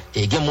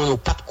et gen monde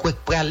pas croit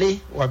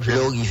praler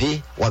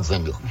l'arriver ou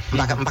venir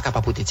pas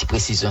capable porter petite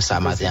précision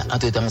ça matin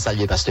entre temps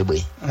saluer pasteur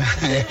Bré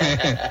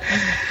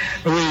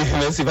oui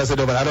merci pasteur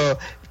Dorval alors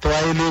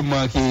trois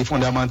éléments qui est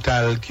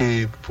fondamental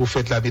que pour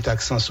faire la mettre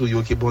accent sur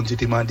yo que bon Dieu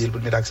te demandé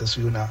pour mettre accent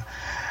sur yo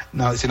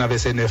dans c'est dans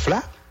verset 9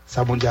 là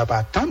ça bon Dieu a pas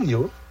attendre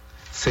yo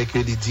c'est que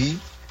il dit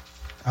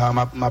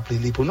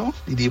m'appeler pour nous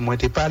il dit moi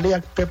t'ai parlé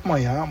avec peuple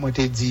moyen moi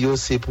t'ai dit yo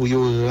c'est pour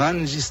yo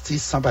rendre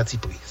justice sans parti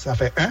pris ça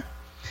fait 1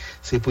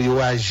 c'est pour yo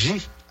agir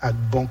avec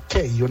bon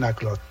cœur yon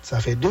avec l'autre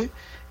ça fait 2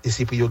 et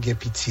c'est pour yo gen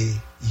pitié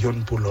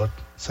yon pour l'autre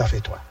ça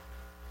fait 3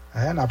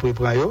 hein après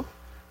prend yo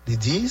il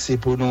dit c'est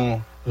pour nous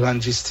rendre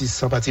justice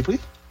sans parti pris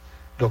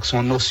Donc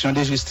son notion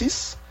de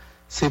justice,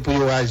 c'est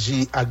pour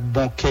agir avec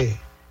bon cœur,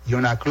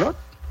 yon ak l'autre.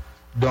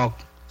 Donc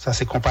ça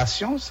c'est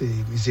compassion, c'est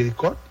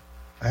miséricorde.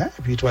 Hein?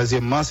 Et puis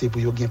troisièmement, c'est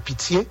pour yon gen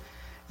pitié,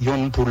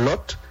 yon pour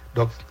l'autre.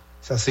 Donc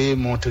ça c'est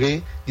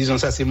montrer, disons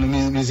ça c'est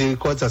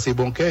miséricorde, ça c'est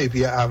bon cœur. Et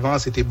puis avant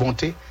c'était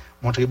bonté,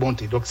 montrer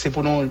bonté. Donc c'est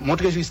pour nous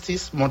montrer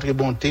justice, montrer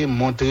bonté,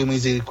 montrer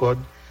miséricorde.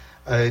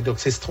 Donc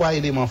c'est ces trois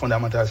éléments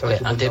fondamentaux.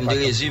 En termes de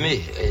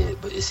résumé,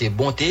 c'est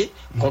bonté,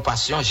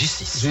 compassion,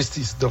 justice.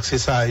 Justice. Donc c'est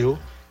ça yo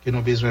que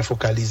nous besoin de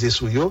focaliser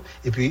sur yo.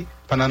 Et puis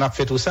pendant qu'on a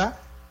fait tout ça,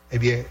 eh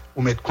bien,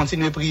 on met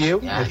continuer à prier,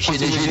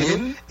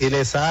 et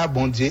laisse ça,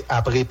 bon Dieu, à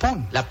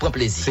répondre. La prend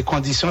plaisir. C'est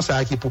conditions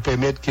ça qui pour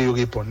permettre que vous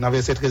répondent. Dans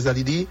verset 13,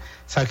 il dit,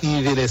 ça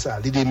qui révèle ça.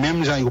 Il dit,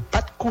 même gens, ils n'ont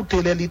pas de côté,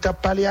 ils n'ont pas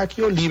parlé avec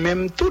eux,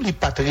 lui-même, tout, ils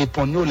pas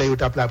répondre, là, ils ont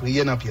la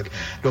prière dans le pied.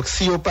 Donc,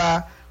 si ils n'ont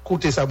pas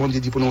écouté ça, bon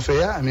Dieu dit pour nous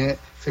faire, mais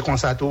c'est comme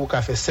ça, tout,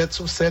 qu'a fait 7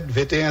 sur 7,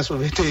 21 sur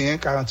 21,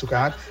 40 sur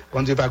 40,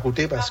 bon Dieu pas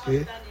écouté parce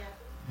que,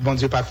 bon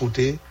Dieu pas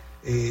écouté.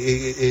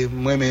 Et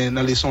moi, mais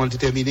dans les leçons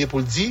déterminées pour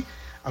le dire,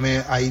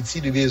 mais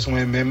Haïti, il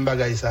besoin même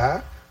bagaille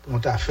ça, pour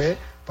nous fait,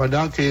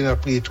 pendant que nous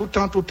avons pris tout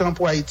le temps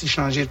pour Haïti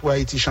changer,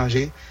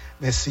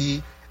 mais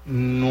si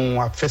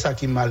nous avons fait ça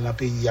qui est mal dans le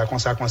pays, comme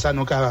ça,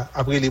 nous avons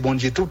après les bons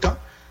Dieu tout le temps,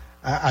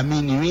 à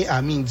minuit,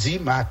 à midi,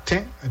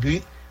 matin, et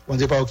puis, on ne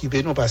s'est pas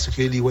occupé nous parce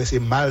que c'est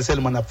mal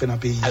seulement n'a fait dans le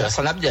pays. Alors,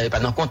 ça n'a pas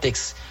dans le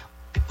contexte,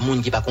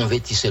 monde qui pas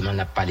converti seulement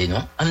n'a pas parlé,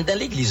 non? Dans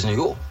l'église,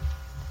 nous,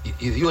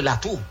 yo là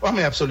tout. Oh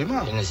mais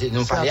absolument.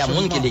 Nous parler à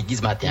monde qui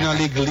l'église matin. Dans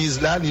l'église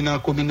là, ni dans la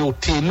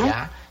communauté nous,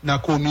 dans la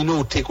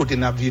communauté côté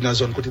n'a vie, dans la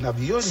zone côté n'a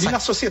vie, ni dans la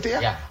société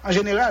en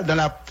général, dans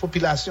la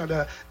population,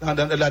 dans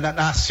la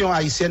nation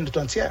haïtienne tout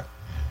entière.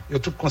 Yo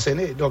tout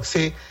concerné. Donc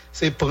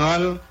c'est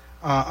prendre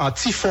un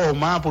petit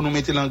format pour nous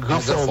mettre dans un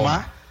grand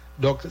format.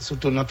 Donc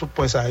surtout dans tout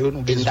point ça yo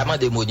nous besoin notamment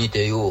des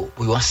moniteurs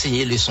pour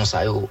enseigner leçon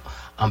ça yo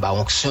en bas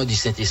onction du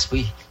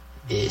Saint-Esprit.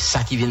 Et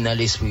ça qui vient dans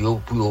l'esprit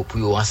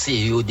pour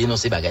enseigner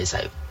dénoncer bagaille ça.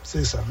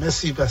 C'est ça.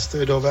 Merci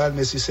pasteur Doval,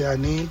 merci c'est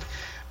Annie.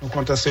 Nous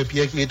comptons sur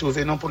Pierre qui est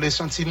trouvé non pour les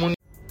sentiments.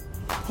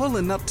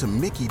 Pulling up to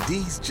Mickey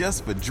D's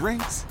just for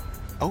drinks?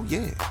 Oh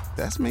yeah,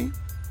 that's me.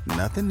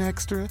 Nothing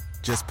extra,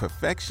 just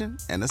perfection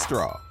and a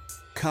straw.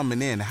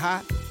 Coming in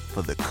hot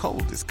for the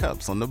coldest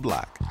cups on the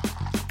block.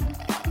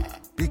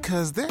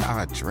 Because there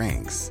are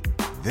drinks.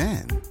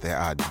 Then there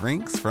are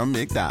drinks from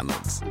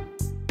McDonald's.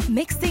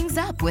 Mix things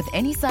up with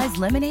any size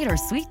lemonade or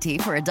sweet tea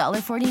for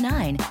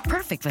 $1.49.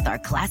 Perfect with our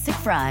classic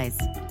fries.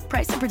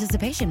 Price and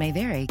participation may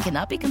vary.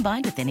 Cannot be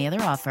combined with any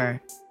other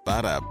offer.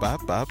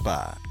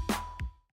 Ba-da-ba-ba-ba.